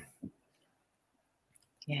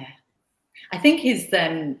 Yeah. I think his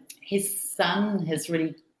son has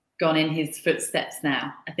really gone in his footsteps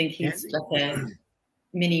now. I think he's like a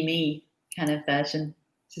mini me kind of version,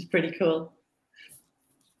 which is pretty cool.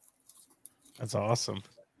 That's awesome.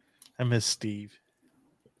 I miss Steve.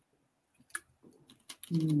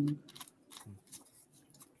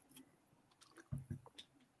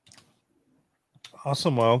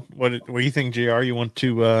 Awesome. Well, what do you think, JR? You want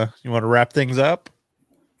to wrap things up?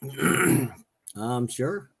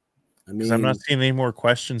 Sure. I mean, I'm not seeing any more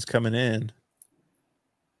questions coming in.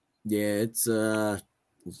 Yeah, it's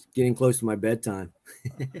getting close to my bedtime.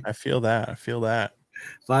 I feel that.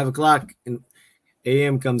 5:00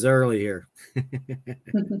 a.m. comes early here.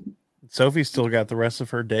 Sophie's still got the rest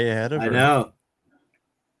of her day ahead of her. I know.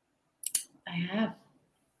 I have.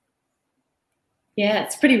 Yeah,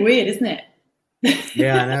 it's pretty weird, isn't it?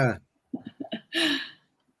 Yeah,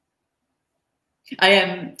 I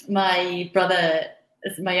know. My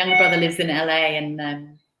younger brother lives in LA, and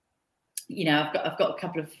I've got a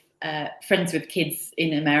couple of friends with kids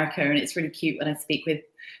in America, and it's really cute when I speak with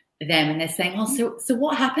them, and they're saying, "Oh, so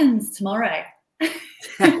what happens tomorrow?"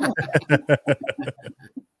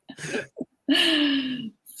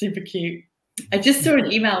 Super cute. I just saw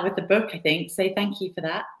an email with the book, I think. Say thank you for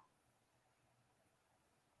that.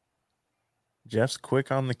 Jeff's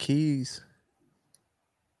quick on the keys.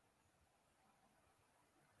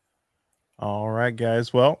 All right,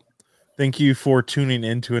 guys. Well, thank you for tuning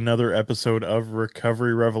in to another episode of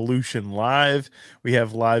Recovery Revolution Live. We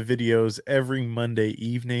have live videos every Monday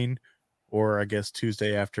evening, or I guess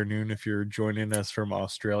Tuesday afternoon if you're joining us from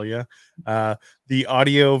Australia. The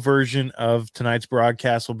audio version of tonight's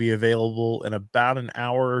broadcast will be available in about an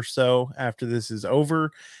hour or so after this is over.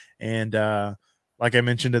 And like I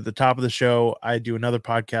mentioned at the top of the show, I do another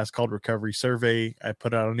podcast called Recovery Survey. I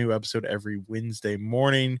put out a new episode every Wednesday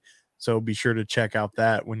morning. So be sure to check out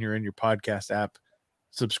that when you're in your podcast app,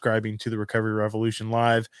 subscribing to the Recovery Revolution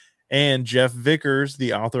Live. And Jeff Vickers,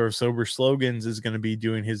 the author of Sober Slogans, is going to be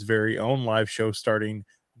doing his very own live show starting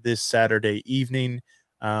this Saturday evening.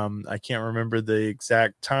 I can't remember the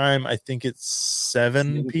exact time. I think it's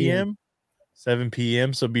 7 p.m. 7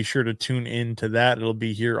 p.m. So be sure to tune in to that. It'll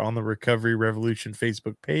be here on the Recovery Revolution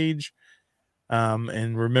Facebook page.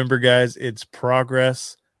 And remember, guys, it's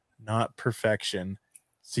progress, not perfection.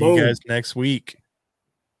 See you guys next week.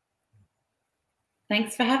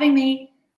 Thanks for having me.